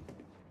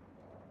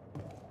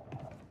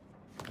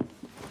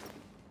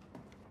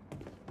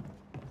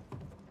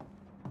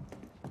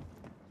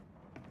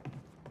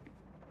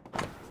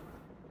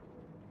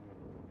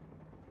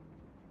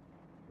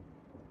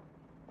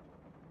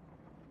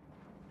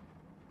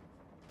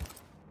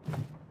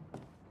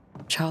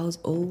 Charles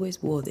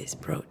always wore this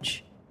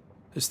brooch.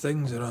 His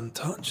things are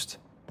untouched.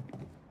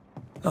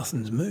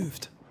 Nothing's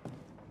moved.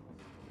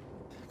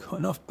 Got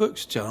enough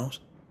books, Charles?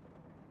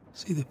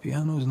 See, the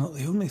piano's not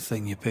the only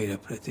thing you paid a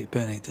pretty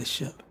penny to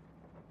ship.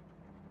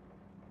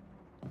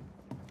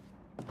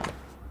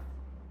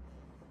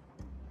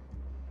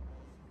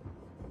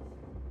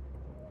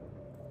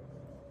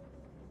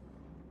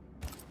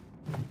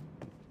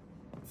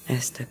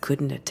 Esther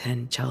couldn't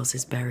attend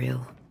Charles's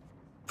burial.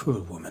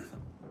 Poor woman.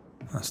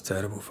 That's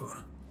terrible for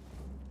her.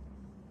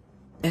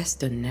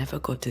 Esther never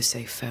got to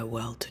say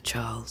farewell to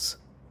Charles.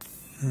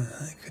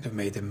 I could have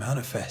made him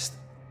manifest.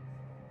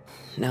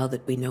 Now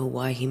that we know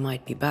why he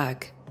might be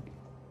back,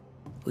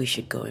 we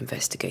should go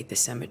investigate the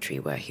cemetery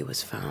where he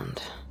was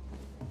found.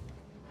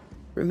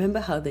 Remember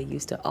how they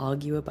used to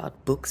argue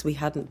about books we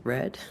hadn't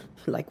read?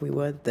 Like we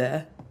weren't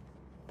there?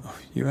 Oh,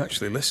 you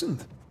actually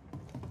listened?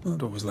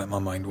 I'd always let my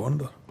mind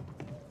wander.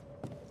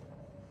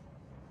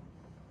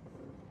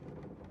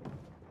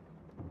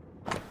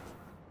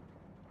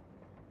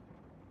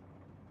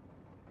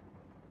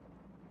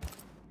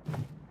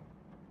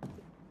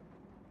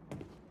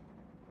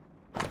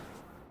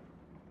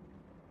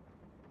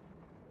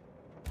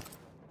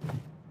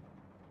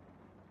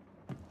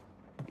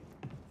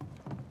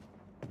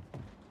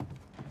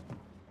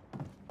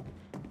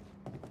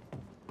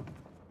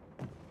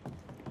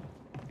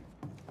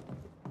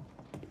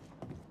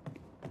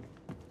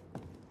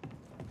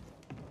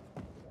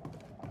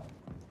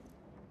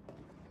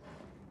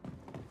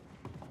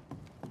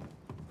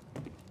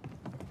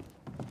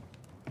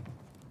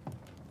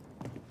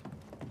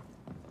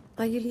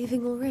 Are you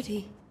leaving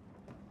already?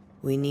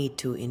 We need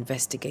to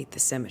investigate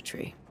the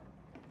cemetery.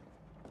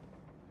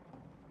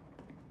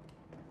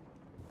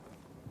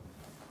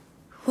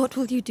 What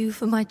will you do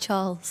for my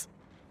Charles?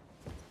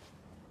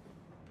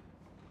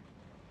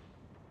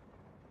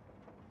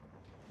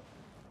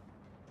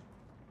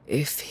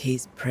 If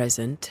he's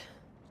present,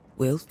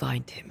 we'll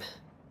find him.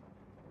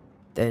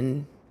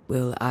 Then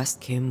we'll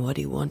ask him what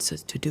he wants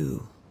us to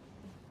do.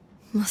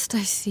 Must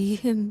I see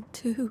him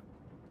too?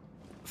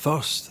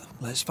 First,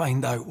 let's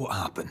find out what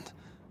happened.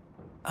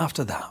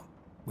 After that,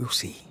 we'll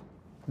see.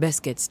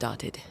 Best get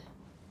started.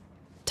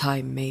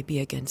 Time may be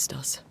against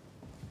us.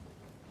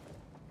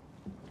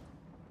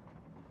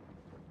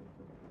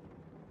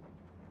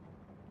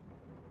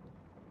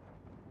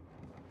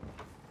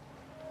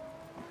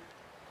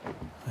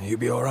 You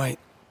be all right?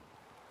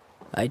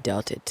 I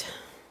doubt it,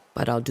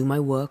 but I'll do my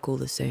work all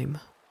the same.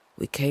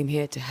 We came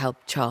here to help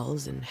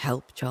Charles and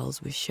help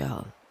Charles with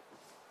Charles.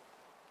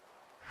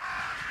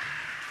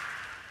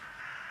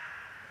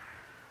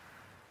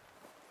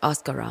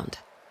 Ask around.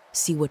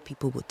 See what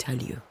people will tell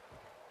you.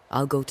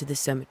 I'll go to the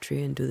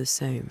cemetery and do the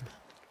same.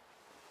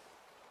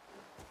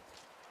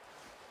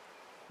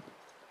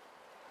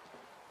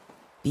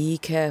 Be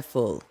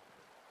careful.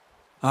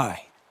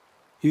 Aye.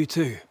 You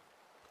too.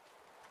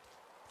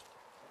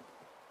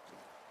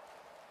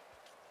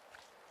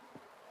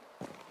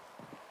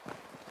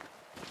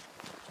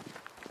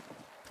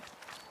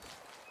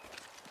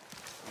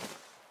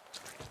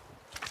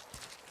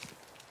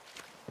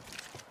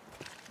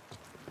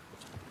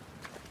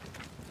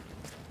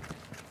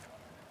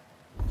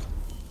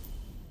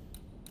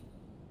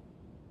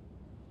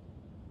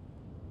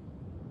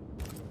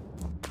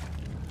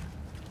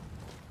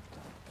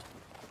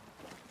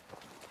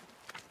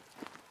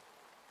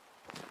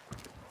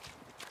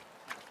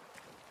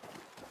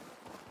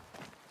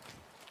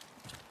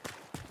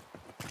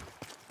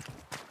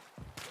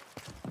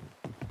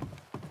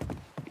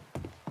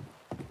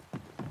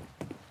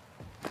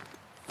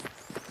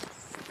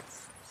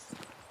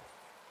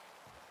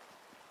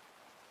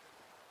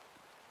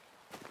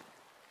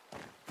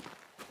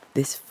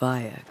 This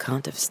fire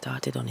can't have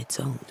started on its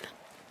own.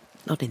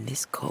 Not in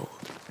this cold.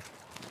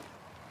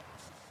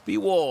 Be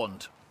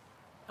warned.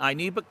 I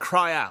need but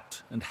cry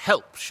out, and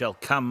help shall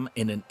come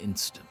in an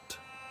instant.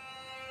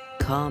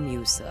 Calm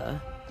you, sir.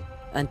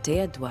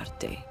 Antea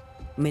Duarte,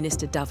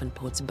 Minister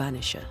Davenport's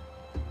banisher.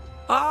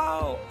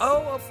 Oh,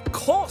 of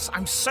course.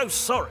 I'm so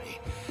sorry.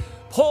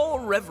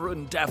 Poor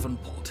Reverend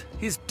Davenport.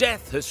 His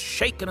death has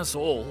shaken us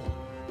all.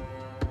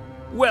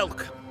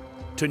 Welcome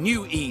to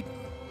New Eden.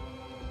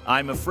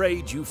 I'm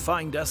afraid you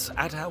find us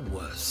at our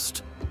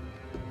worst.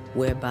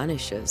 We're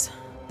banishers.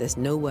 There's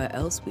nowhere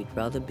else we'd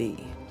rather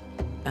be.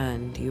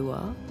 And you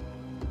are?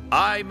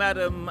 I,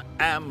 madam,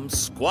 am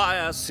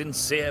Squire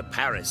Sincere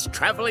Paris,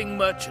 travelling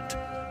merchant,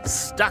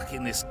 stuck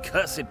in this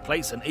cursed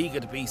place and eager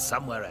to be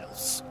somewhere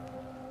else.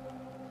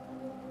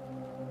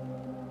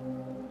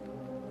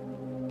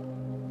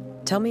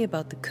 Tell me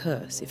about the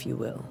curse, if you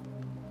will.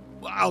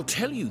 I'll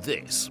tell you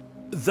this.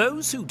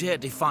 Those who dare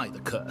defy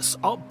the curse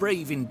are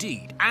brave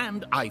indeed,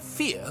 and, I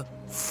fear,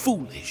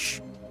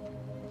 foolish.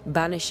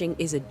 Banishing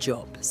is a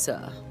job,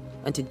 sir.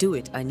 And to do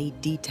it, I need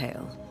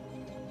detail.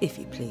 If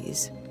you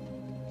please.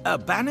 A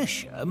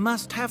banisher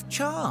must have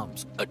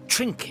charms.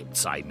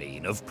 Trinkets, I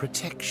mean, of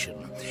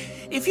protection.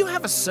 If you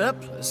have a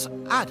surplus,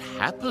 I'd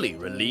happily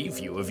relieve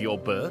you of your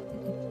burden.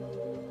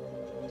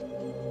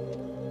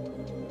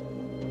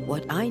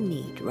 What I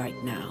need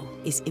right now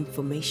is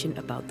information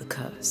about the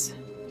curse.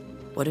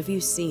 What have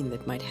you seen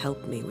that might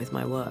help me with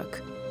my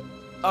work?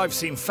 I've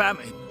seen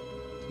famine,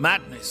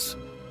 madness,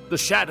 the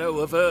shadow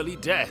of early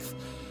death.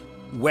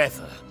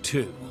 Weather,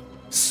 too.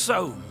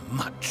 So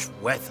much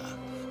weather.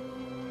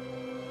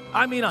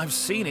 I mean, I've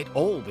seen it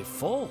all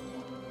before,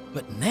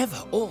 but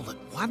never all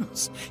at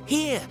once.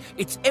 Here,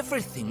 it's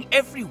everything,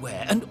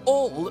 everywhere, and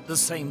all at the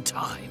same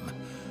time.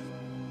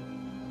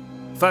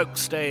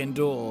 Folks stay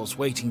indoors,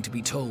 waiting to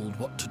be told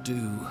what to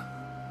do.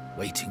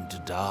 Waiting to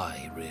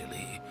die,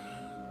 really.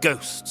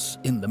 Ghosts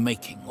in the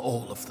making,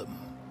 all of them.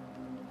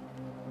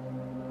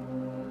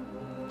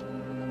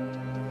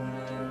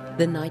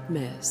 The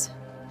nightmares.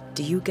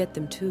 Do you get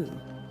them too?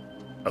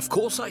 Of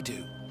course I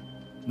do.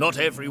 Not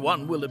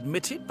everyone will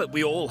admit it, but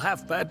we all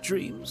have bad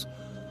dreams.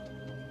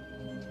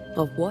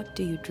 Of what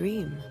do you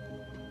dream?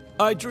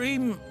 I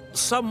dream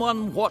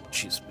someone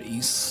watches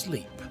me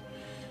sleep.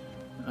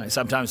 I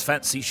sometimes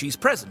fancy she's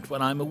present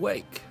when I'm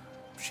awake.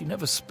 She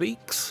never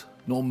speaks,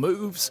 nor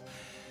moves.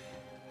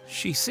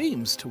 She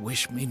seems to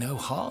wish me no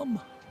harm.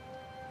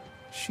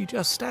 She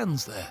just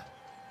stands there,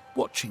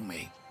 watching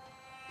me,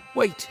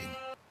 waiting,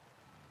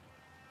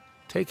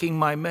 taking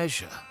my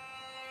measure.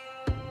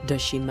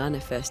 Does she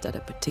manifest at a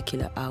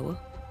particular hour?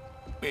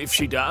 If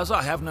she does,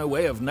 I have no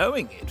way of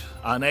knowing it,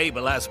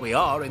 unable as we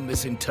are in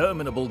this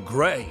interminable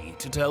grey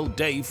to tell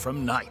day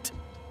from night.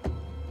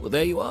 Well,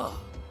 there you are.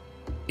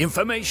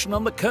 Information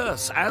on the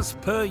curse, as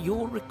per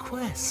your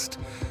request.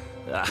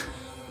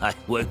 I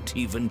won't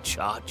even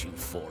charge you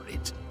for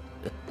it.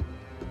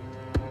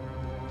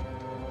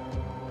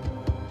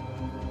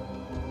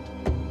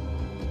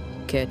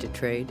 Care to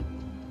trade?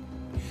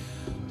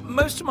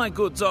 Most of my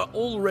goods are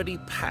already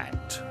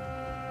packed,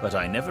 but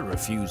I never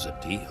refuse a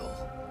deal.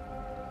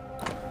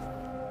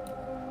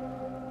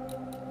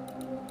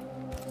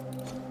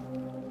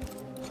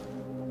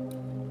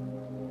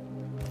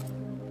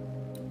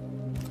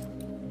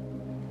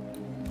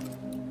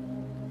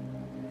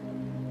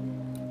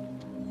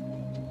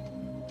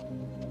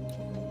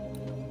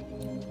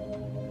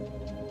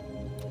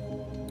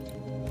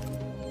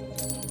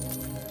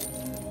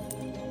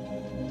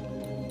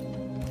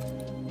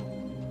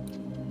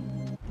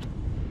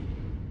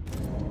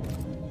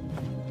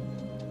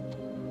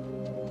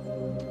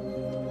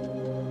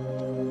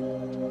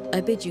 I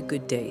bid you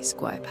good day,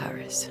 Squire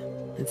Paris,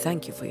 and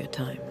thank you for your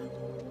time.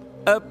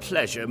 A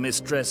pleasure,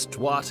 Mistress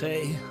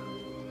Duarte.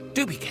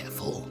 Do be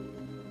careful.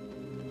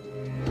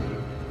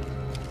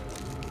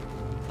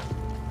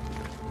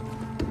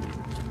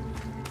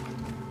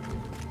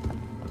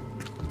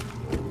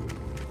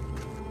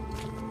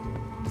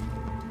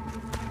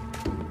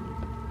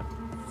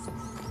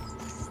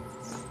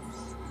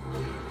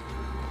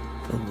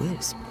 A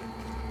wisp,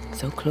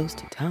 so close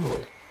to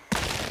town.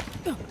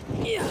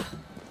 Yeah.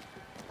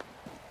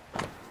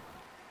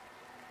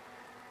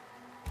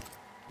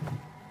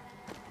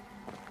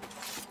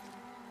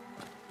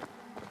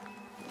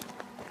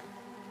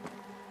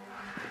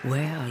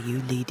 Where are you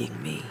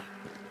leading me?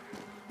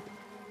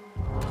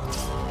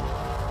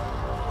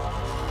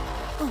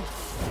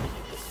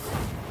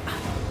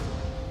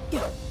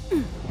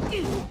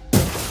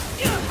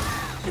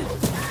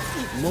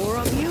 More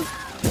of you?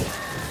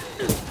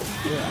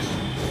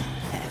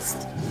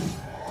 Pest.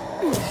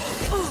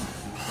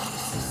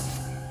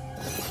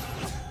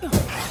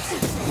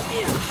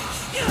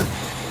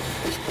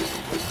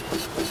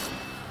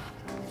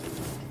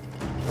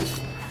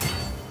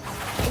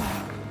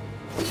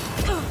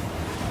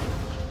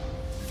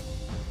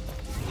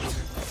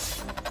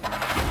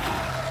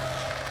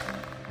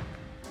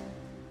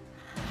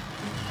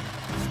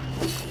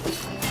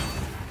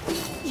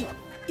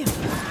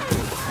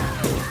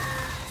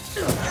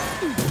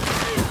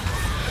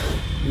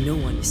 No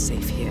one is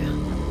safe here.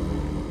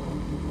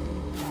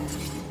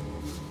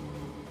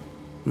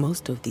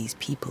 Most of these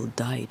people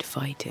died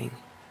fighting.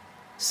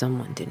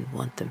 Someone didn't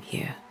want them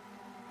here.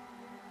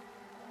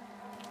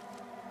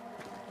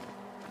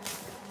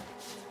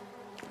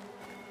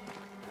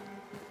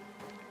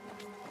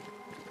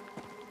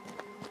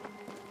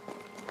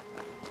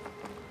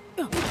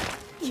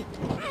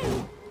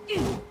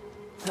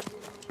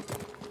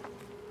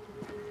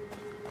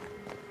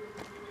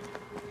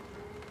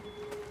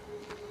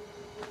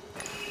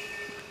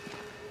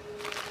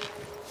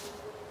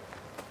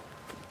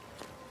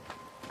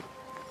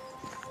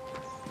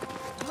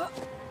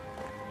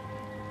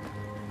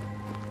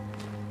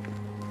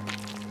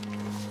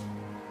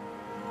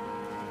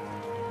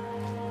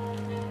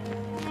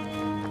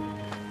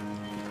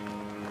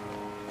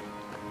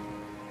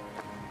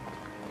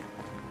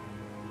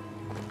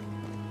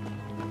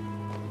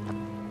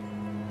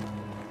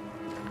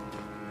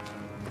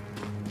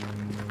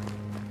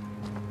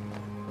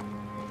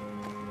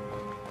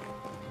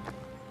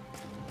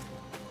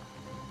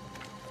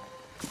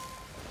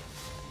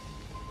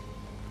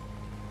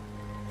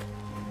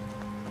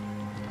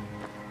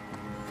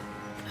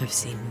 I've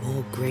seen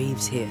more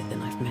graves here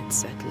than I've met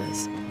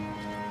settlers.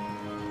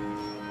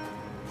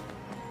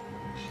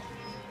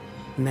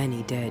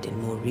 Many dead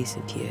in more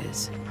recent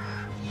years.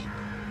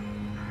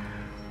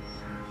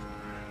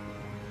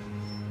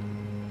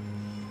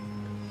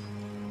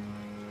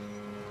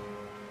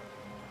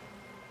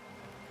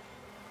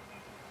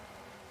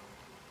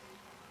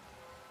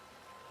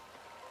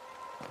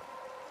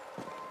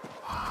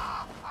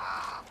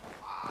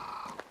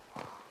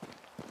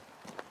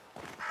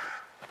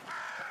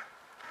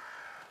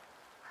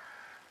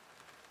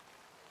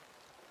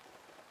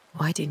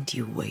 Why didn't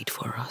you wait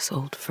for us,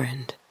 old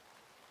friend?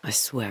 I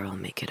swear I'll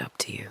make it up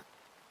to you.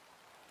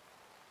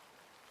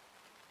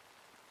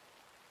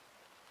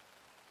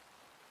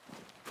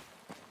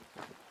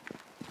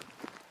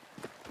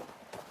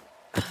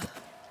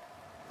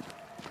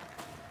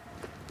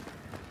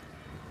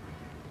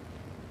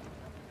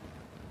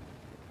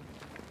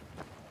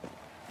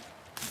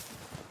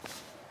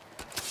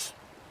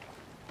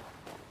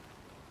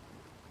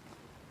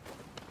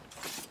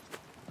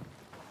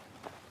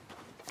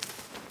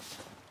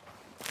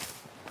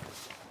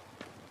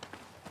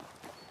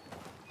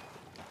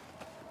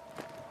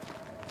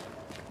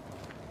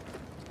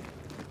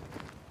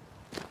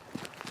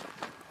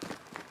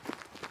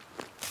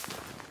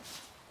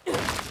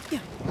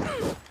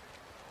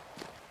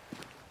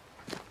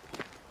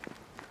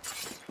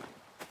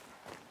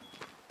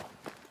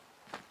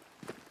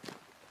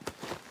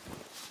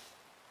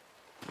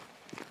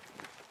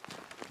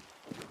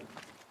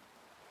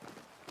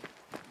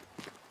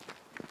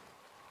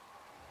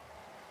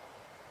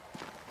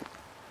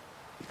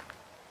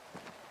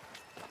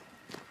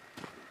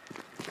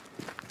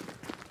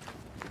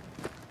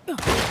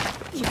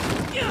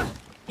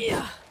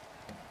 Yeah.